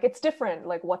 there's like, it's different,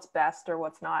 like what's best or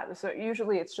what's not. So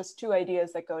usually it's just two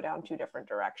ideas that go down two different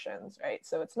directions, right?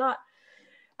 So it's not,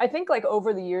 I think like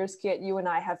over the years, Kit, you and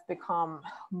I have become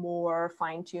more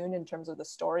fine-tuned in terms of the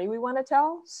story we want to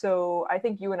tell. So I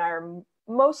think you and I are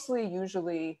mostly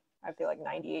usually, I feel like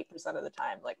 98% of the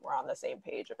time, like we're on the same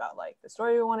page about like the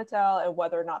story we want to tell and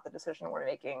whether or not the decision we're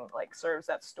making like serves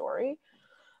that story.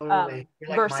 Totally. You're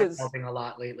like versus mind-melting a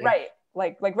lot lately. Right.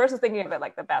 Like versus thinking of it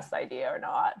like the best idea or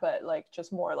not, but like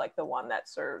just more like the one that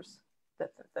serves the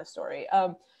story.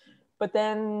 But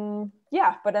then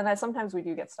sometimes we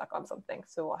do get stuck on something.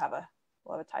 So we'll have a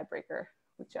tiebreaker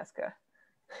with Jessica.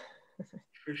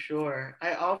 For sure.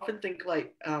 I often think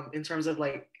like in terms of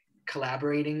like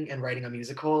collaborating and writing a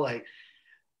musical, like,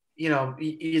 you know,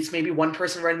 it's maybe one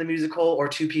person writing the musical or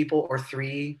two people or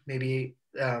three, maybe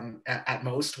at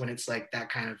most when it's like that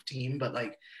kind of team. But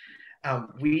like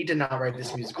we did not write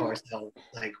this musical ourselves.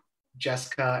 Like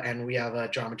Jessica and we have a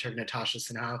dramaturg, Natasha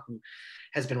Sinha, who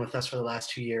has been with us for the last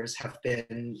 2 years, have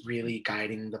been really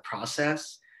guiding the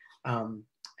process. And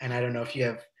I don't know if you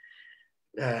have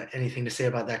anything to say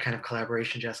about that kind of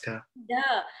collaboration, Jessica.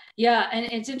 Yeah,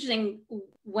 and it's interesting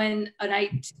when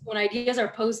ideas are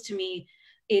posed to me,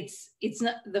 it's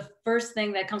not the first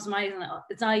thing that comes to mind.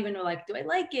 It's not even like, do I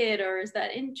like it or is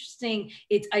that interesting?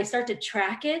 I start to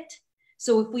track it.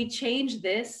 So if we change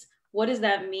this, what does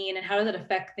that mean and how does it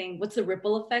affect things? What's the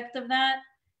ripple effect of that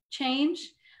change?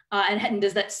 And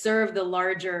does that serve the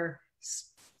larger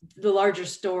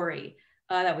story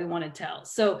that we want to tell?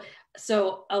 So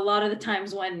so a lot of the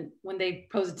times when they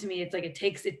pose it to me, it's like it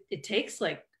takes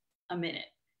like a minute.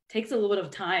 It takes a little bit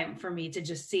of time for me to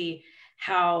just see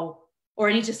how, or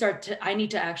I need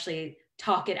to actually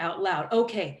talk it out loud.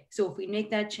 Okay, so if we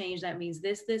make that change, that means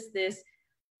this.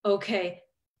 Okay.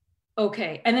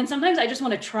 And then sometimes I just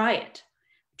want to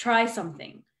try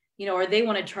something, or they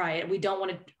want to try it. We don't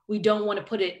want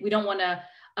to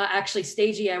actually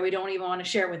stage it yet. We don't even want to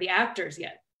share it with the actors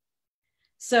yet.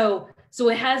 So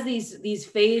it has these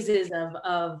phases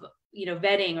of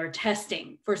vetting or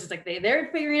testing. First, it's like they're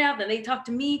figuring it out, then they talk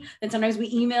to me, then sometimes we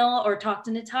email or talk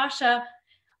to Natasha,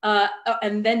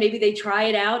 and then maybe they try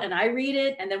it out and I read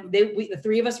it, and then the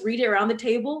three of us read it around the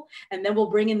table, and then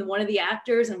we'll bring in one of the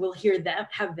actors and we'll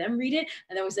have them read it,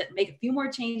 and then we make a few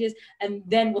more changes, and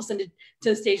then we'll send it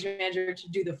to the stage manager to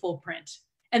do the full print,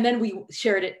 and then we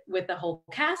shared it with the whole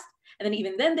cast. And then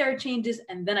even then there are changes,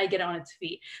 and then I get on its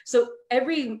feet. So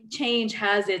every change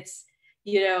has its,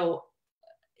 there's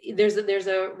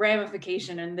a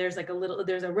ramification, and there's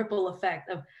a ripple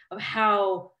effect of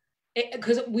how,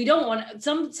 because we don't want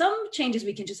some changes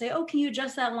we can just say, oh, can you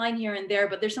adjust that line here and there?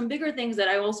 But there's some bigger things that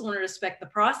I also want to respect the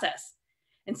process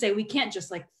and say, we can't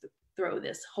just throw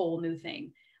this whole new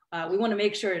thing. We want to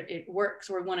make sure it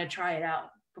works, or we want to try it out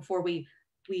before we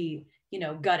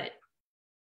gut it.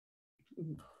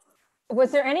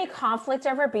 Was there any conflict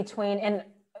ever between, and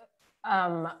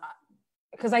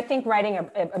because I think writing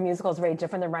a musical is very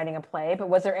different than writing a play, but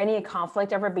was there any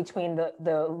conflict ever between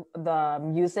the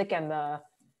music and the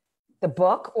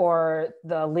book, or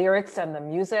the lyrics and the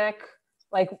music?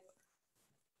 Like,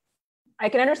 I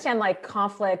can understand like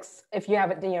conflicts if you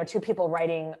have two people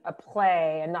writing a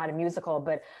play and not a musical,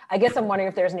 but I guess I'm wondering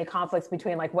if there's any conflicts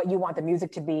between like what you want the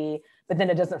music to be, but then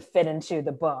it doesn't fit into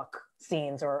the book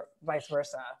scenes, or vice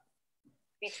versa.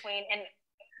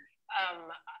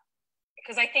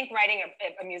 Because I think writing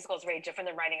a musical is very different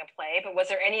than writing a play, but was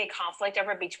there any conflict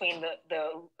ever between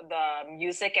the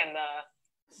music and the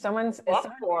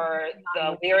book, or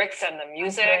the lyrics and the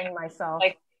music? Myself.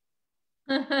 Like,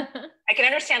 I can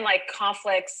understand like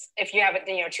conflicts if you have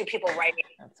two people writing.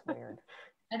 That's weird.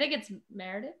 I think it's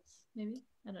Meredith's, maybe.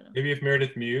 I don't know. Maybe if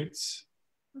Meredith mutes,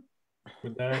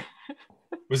 would that?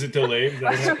 Was it delayed?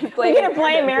 We're gonna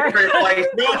blame Meredith.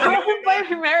 No, we're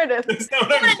blaming Meredith. Come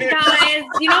on, guys.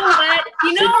 You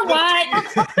know what?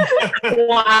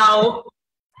 Wow.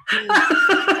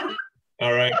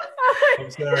 All right. I'm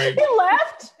sorry. She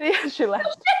left? Yeah, she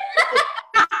left.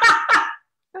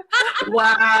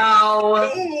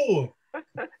 Wow. Oh.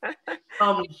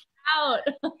 Out.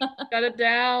 Got it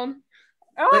down.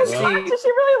 Oh my God, did she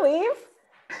really leave?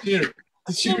 Yeah.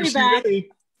 She back.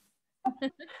 really?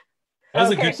 That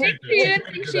was a good She didn't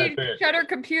think she shut her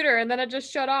computer, and then it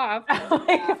just shut off. Oh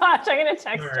my gosh, I'm gonna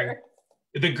text her.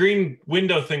 The green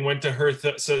window thing went to her,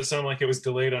 so it sounded like it was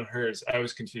delayed on hers. I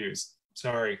was confused.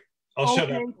 Sorry. I'll shut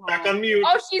up. Back on mute.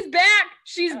 Oh, she's back.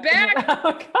 She's back.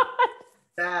 Oh God.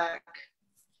 Back.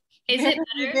 Is it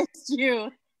better? Missed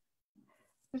you.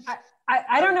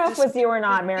 I don't know if it was you or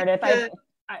not, Meredith.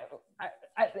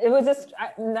 It was just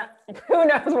who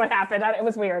knows what happened. It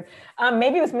was weird.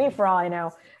 Maybe it was me for all I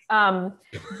know.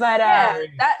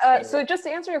 So just to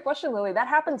answer your question, Lily, that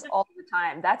happens all the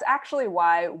time. That's actually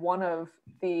why one of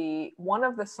the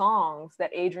songs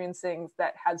that Adrian sings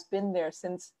that has been there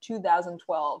since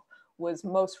 2012 was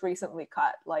most recently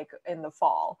cut, like in the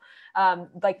fall.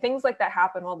 Like things like that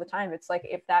happen all the time. It's like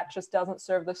if that just doesn't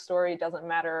serve the story, it doesn't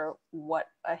matter what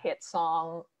a hit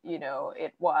song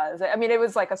it was. I mean, it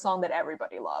was like a song that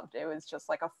everybody loved. It was just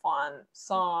like a fun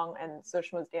song, and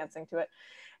Sushma was dancing to it.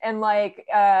 And like,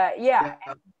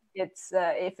 it's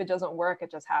if it doesn't work,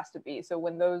 it just has to be. So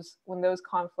when those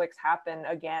conflicts happen,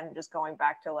 again, just going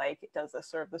back to like, does this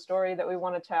serve the story that we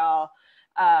want to tell?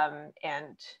 And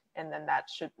then that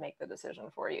should make the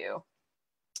decision for you.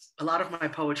 A lot of my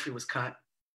poetry was cut.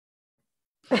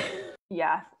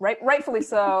 Yeah, rightfully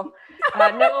so.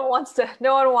 No one wants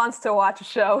to watch a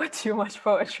show with too much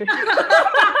poetry.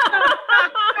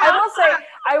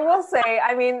 I will say,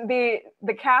 I mean,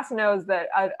 the cast knows that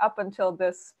up until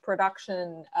this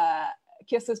production,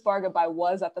 Kiss This Bar Goodbye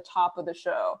was at the top of the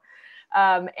show.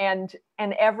 And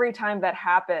every time that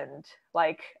happened,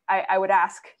 like I would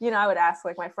ask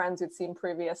like my friends who'd seen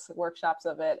previous workshops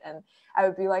of it, and I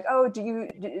would be like, oh, do you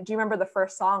remember the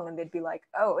first song? And they'd be like,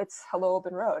 oh, it's Hello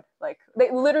Open Road. Like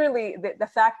they literally, the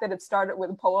fact that it started with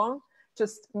a poem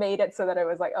just made it so that it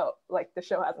was like, oh, like the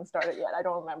show hasn't started yet. I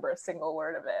don't remember a single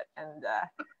word of it. And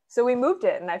so we moved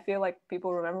it, and I feel like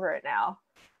people remember it now.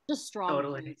 Just strong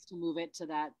to move it to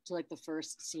like the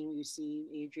first scene where you see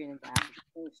Adrian and Dash.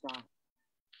 Really strong.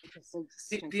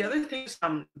 The other thing is,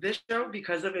 this show,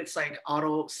 because of its like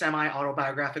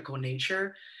semi-autobiographical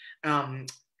nature,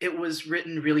 it was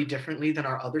written really differently than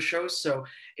our other shows. So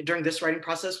during this writing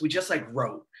process, we just like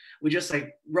wrote. We just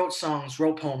like wrote songs,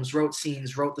 wrote poems, wrote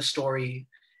scenes, wrote the story,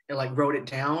 and like wrote it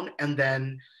down, and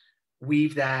then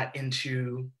weave that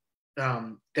into,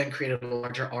 then created a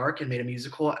larger arc and made a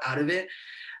musical out of it.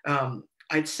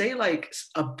 I'd say like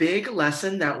a big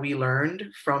lesson that we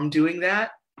learned from doing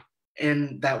that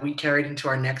and that we carried into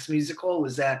our next musical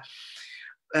was that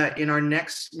in our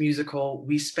next musical,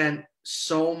 we spent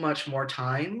so much more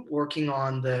time working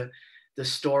on the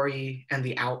story and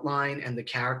the outline and the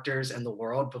characters and the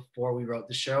world before we wrote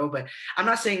the show. But I'm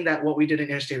not saying that what we did in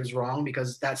Interstate was wrong,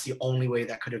 because that's the only way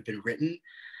that could have been written,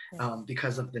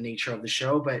 because of the nature of the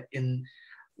show. But in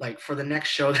like for the next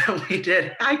show that we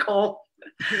did, hi Cole.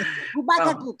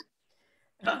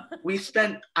 We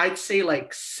spent, I'd say,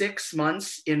 like 6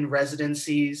 months in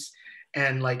residencies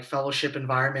and like fellowship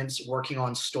environments working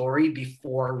on story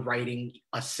before writing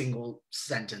a single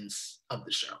sentence of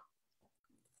the show.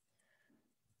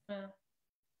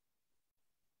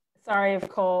 Sorry if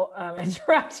Cole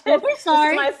interrupted. We're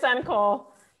sorry. This is my son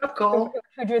Cole. Cole.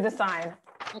 Who drew the sign.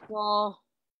 Cole.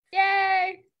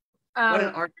 Yay! What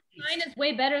an art. Mine is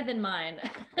way better than mine.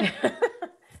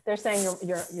 They're saying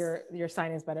your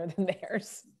sign is better than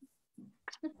theirs.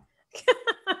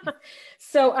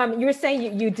 So you were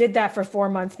saying you did that for 4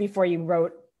 months before you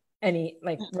wrote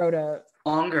a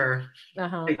longer.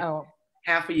 Like,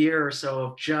 half a year or so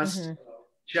of just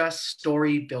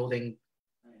story building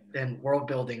and world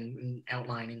building and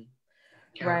outlining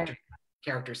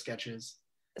character sketches.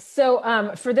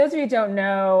 So for those of you who don't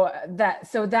know,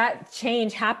 that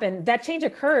change happened. That change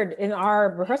occurred in our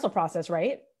rehearsal process,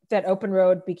 right? That Open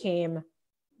Road became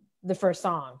the first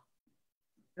song.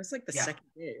 That's like the second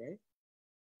day, right?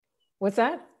 What's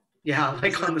that? Yeah,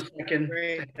 like on the second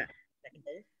day.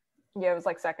 Yeah, it was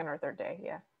like second or third day.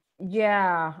 Yeah.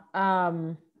 Yeah.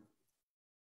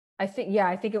 I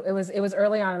think it was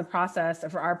early on in the process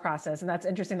for our process, and that's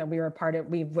interesting that we were a part of.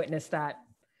 We've witnessed that.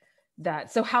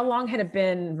 So how long had it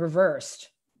been reversed?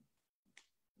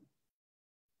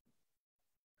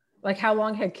 Like how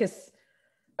long had Kiss?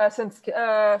 Since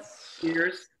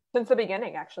years. Since the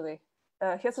beginning, actually.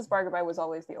 Kisses Bar Goodbye was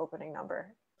always the opening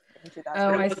number in 2000.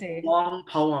 Oh, I see. see. A long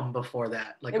poem before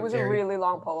that. Like it was a really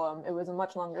long poem. It was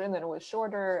much longer, and then it was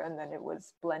shorter, and then it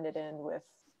was blended in with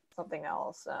something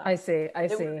else. I see.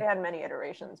 It had many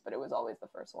iterations, but it was always the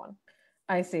first one.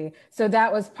 I see. So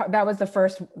that was the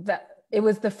first. It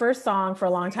was the first song for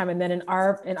a long time, and then in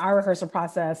our rehearsal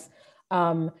process,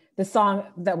 the song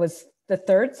that was the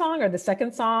third song or the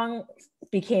second song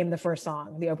became the first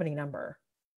song, the opening number.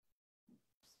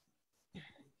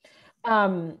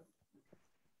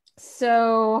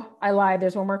 So I lied.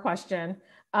 There's one more question,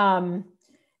 and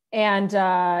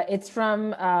it's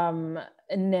from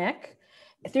Nick.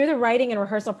 Through the writing and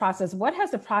rehearsal process, what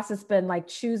has the process been like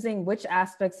choosing which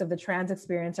aspects of the trans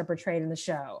experience are portrayed in the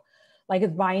show? Like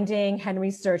with Binding,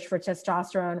 Henry's search for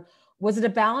testosterone, was it a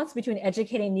balance between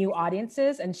educating new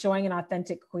audiences and showing an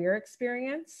authentic queer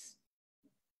experience?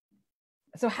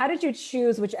 So how did you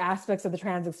choose which aspects of the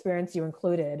trans experience you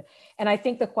included? And I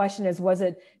think the question is, was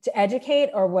it to educate,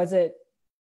 or was it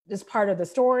just part of the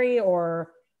story,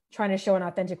 or trying to show an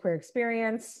authentic queer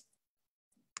experience?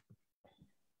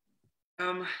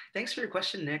 Thanks for your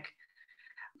question, Nick.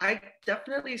 I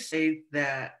definitely say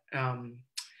that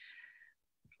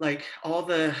like all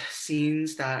the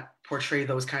scenes that portray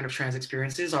those kind of trans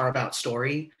experiences are about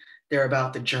story. They're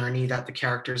about the journey that the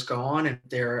characters go on, and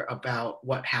they're about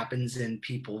what happens in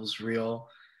people's real,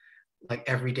 like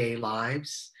everyday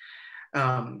lives.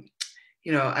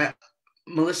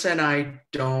 Melissa and I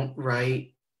don't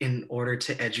write in order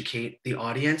to educate the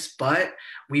audience, but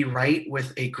we write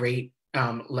with a great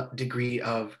degree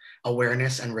of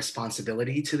awareness and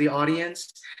responsibility to the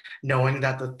audience, knowing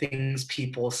that the things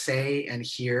people say and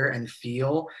hear and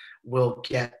feel will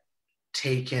get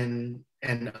taken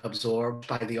and absorbed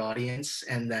by the audience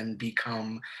and then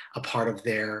become a part of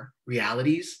their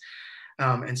realities.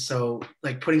 And so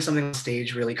like putting something on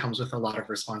stage really comes with a lot of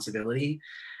responsibility.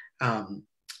 And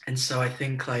so I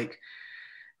think like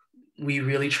we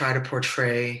really try to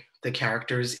portray the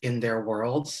characters in their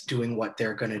worlds doing what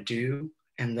they're going to do.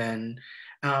 And then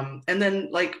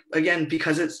like, again,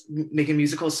 because it's making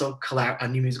musicals a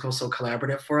new musical so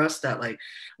collaborative for us, that like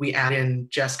we add in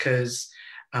Jessica's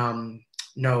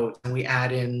notes, and we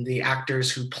add in the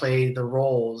actors who play the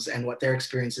roles and what their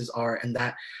experiences are. And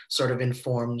that sort of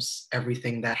informs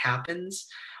everything that happens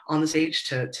on the stage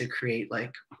to create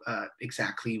like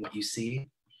exactly what you see.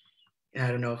 And I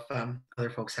don't know if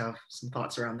other folks have some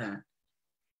thoughts around that.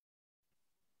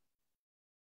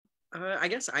 I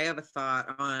guess I have a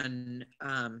thought on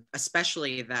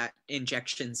especially that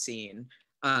injection scene.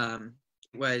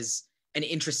 Was an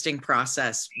interesting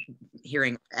process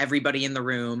hearing everybody in the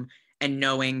room and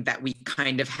knowing that we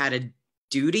kind of had a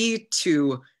duty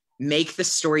to make the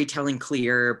storytelling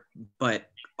clear, but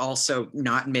also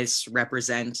not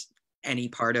misrepresent any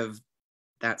part of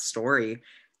that story.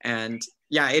 And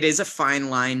yeah, it is a fine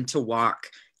line to walk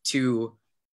to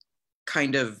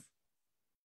kind of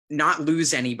not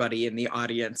lose anybody in the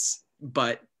audience,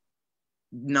 but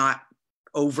not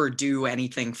overdo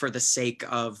anything for the sake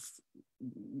of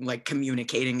like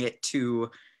communicating it to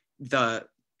the,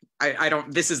 I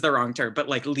don't, this is the wrong term, but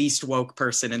like least woke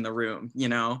person in the room, you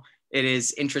know? It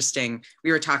is interesting.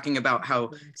 We were talking about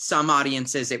how some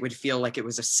audiences, it would feel like it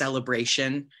was a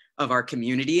celebration of our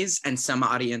communities, and some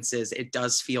audiences, it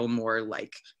does feel more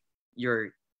like you're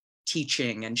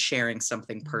teaching and sharing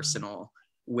something personal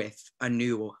with a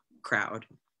new crowd.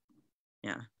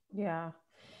 Yeah. Yeah.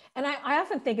 And I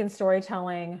often think in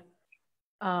storytelling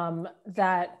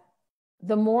that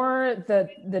the more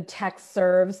the text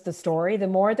serves the story, the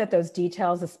more that those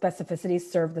details, the specificities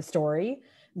serve the story,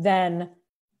 then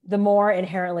the more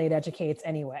inherently it educates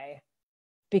anyway.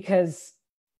 Because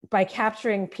by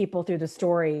capturing people through the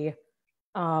story,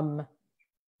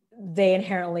 they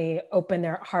inherently open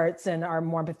their hearts and are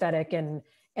more empathetic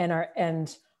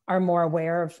and are more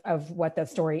aware of what that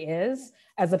story is,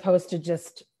 as opposed to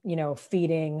just, you know,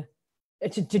 feeding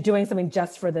to doing something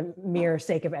just for the mere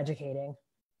sake of educating.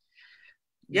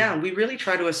 Yeah, we really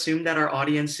try to assume that our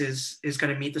audience is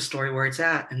going to meet the story where it's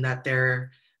at, and that they're,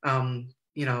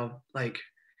 you know, like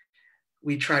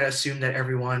we try to assume that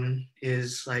everyone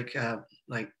is like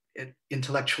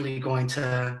intellectually going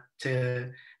to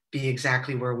be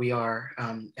exactly where we are,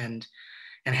 and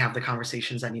have the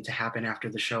conversations that need to happen after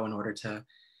the show in order to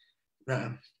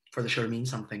for the show to mean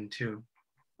something too.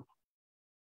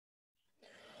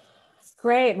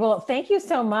 Great. Well, thank you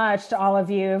so much to all of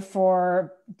you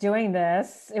for doing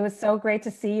this. It was so great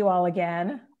to see you all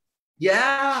again.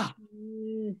 Yeah.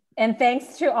 And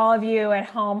thanks to all of you at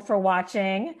home for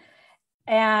watching.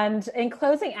 And in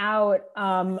closing out,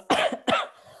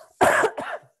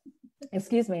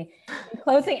 excuse me, in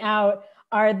closing out,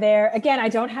 are there, again, I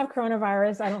don't have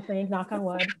coronavirus, I don't think, knock on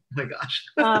wood. Oh my gosh.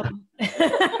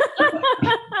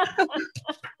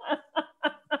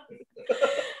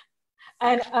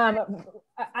 And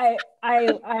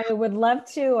I would love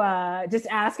to just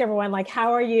ask everyone, like,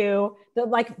 how are you?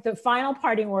 The final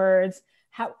parting words.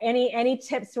 How any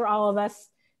tips for all of us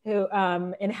who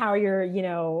and how you're, you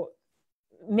know,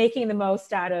 making the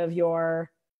most out of your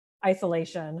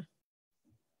isolation.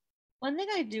 One thing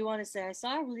I do want to say, I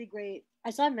saw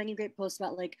many great posts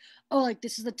about like, oh, like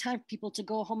this is the time for people to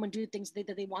go home and do things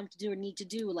that they want to do or need to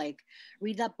do, like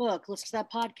read that book, listen to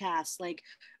that podcast, like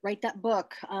write that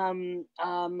book,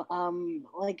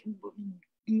 like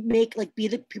make like be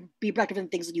productive in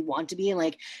things that you want to be, and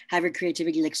like have your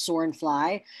creativity like soar and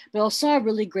fly. But I also saw a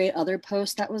really great other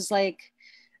post that was like,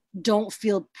 don't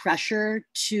feel pressure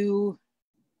to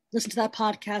listen to that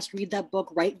podcast, read that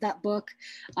book, write that book.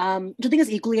 I think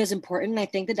is equally as important. I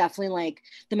think that definitely like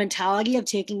the mentality of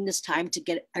taking this time to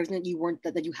get everything that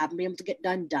you haven't been able to get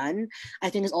done, I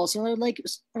think is also like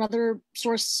another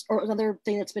source or another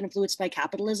thing that's been influenced by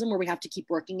capitalism, where we have to keep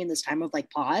working in this time of like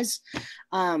pause.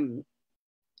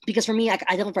 Because for me, I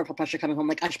don't feel pressure coming home.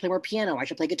 Like I should play more piano. I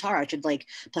should play guitar. I should like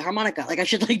play harmonica. Like I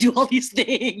should like do all these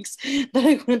things that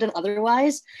I wouldn't have done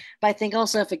otherwise. But I think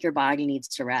also if like your body needs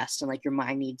to rest and like your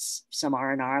mind needs some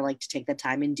R&R, like to take the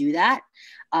time and do that.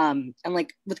 And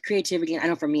like with creativity, I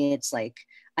know for me, it's like,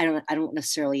 I don't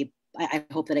necessarily, I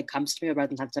hope that it comes to me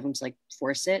rather than having to like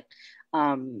force it.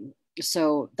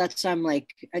 So that's I'm like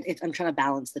I'm trying to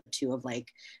balance the two of like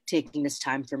taking this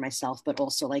time for myself, but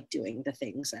also like doing the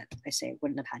things that I say I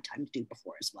wouldn't have had time to do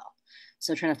before as well.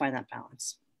 So trying to find that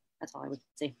balance. That's all I would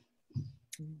say.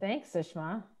 Thanks,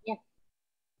 Sushma. Yeah.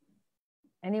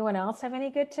 Anyone else have any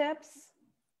good tips?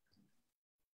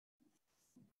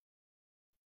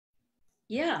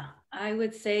 Yeah, I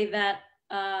would say that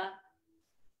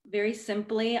very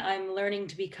simply, I'm learning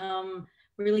to become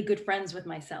really good friends with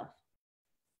myself.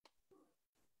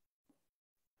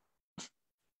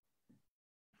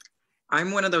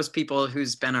 I'm one of those people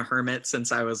who's been a hermit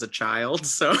since I was a child,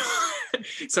 so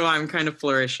so I'm kind of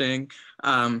flourishing.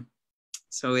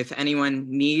 So if anyone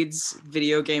needs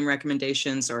video game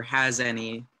recommendations or has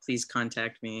any, please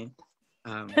contact me.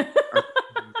 Well,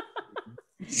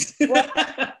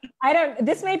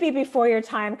 this may be before your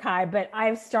time, Kai, but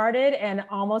I've started and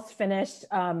almost finished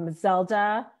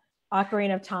Zelda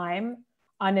Ocarina of Time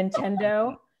on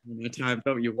Nintendo. Time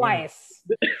don't you twice.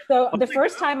 So the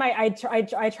first time I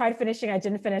tried finishing, I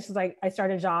didn't finish because I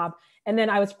started a job, and then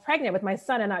I was pregnant with my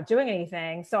son and not doing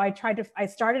anything. So I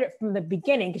started it from the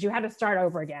beginning because you had to start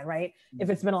over again, right? If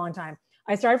it's been a long time.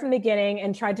 I started from the beginning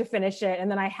and tried to finish it, and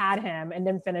then I had him and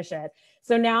didn't finish it.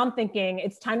 So now I'm thinking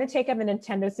it's time to take up the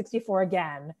Nintendo 64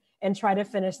 again and try to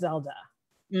finish Zelda.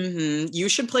 You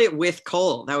should play it with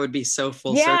Cole. That would be so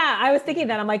full Yeah, circle. I was thinking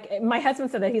that. I'm like, my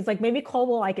husband said that. He's like, maybe Cole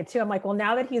will like it too. I'm like, well,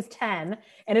 now that he's 10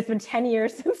 and it's been 10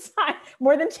 years since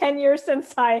more than 10 years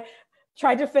since I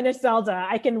tried to finish Zelda,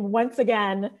 I can once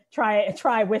again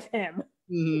try with him.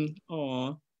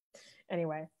 Aw.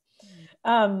 Anyway.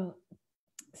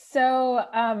 So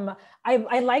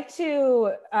I'd like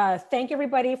to thank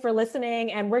everybody for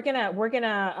listening, and we're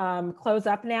gonna close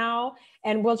up now.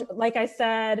 And we'll, like I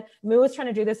said, Mu is trying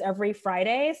to do this every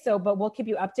Friday, but we'll keep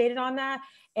you updated on that,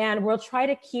 and we'll try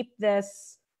to keep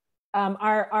this.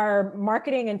 Our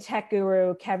marketing and tech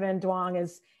guru Kevin Duong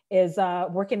is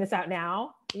working this out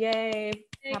now. Yay!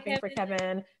 Clapping for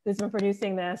Kevin, who's been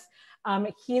producing this.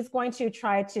 He's going to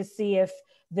try to see if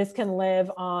this can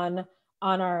live on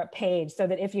our page, so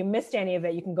that if you missed any of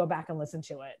it, you can go back and listen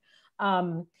to it.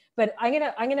 But I'm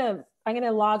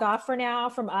gonna log off for now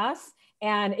from us.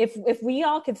 And if we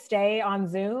all could stay on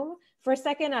Zoom for a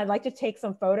second, I'd like to take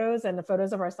some photos and the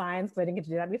photos of our signs, because I didn't get to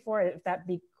do that before. If that'd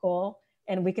be cool,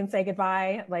 and we can say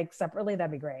goodbye like separately,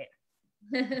 that'd be great.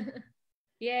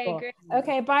 Yay! Cool. Great.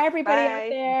 Okay, bye everybody out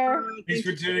there. Thanks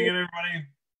for tuning in, everybody.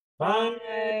 Bye.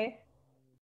 Bye.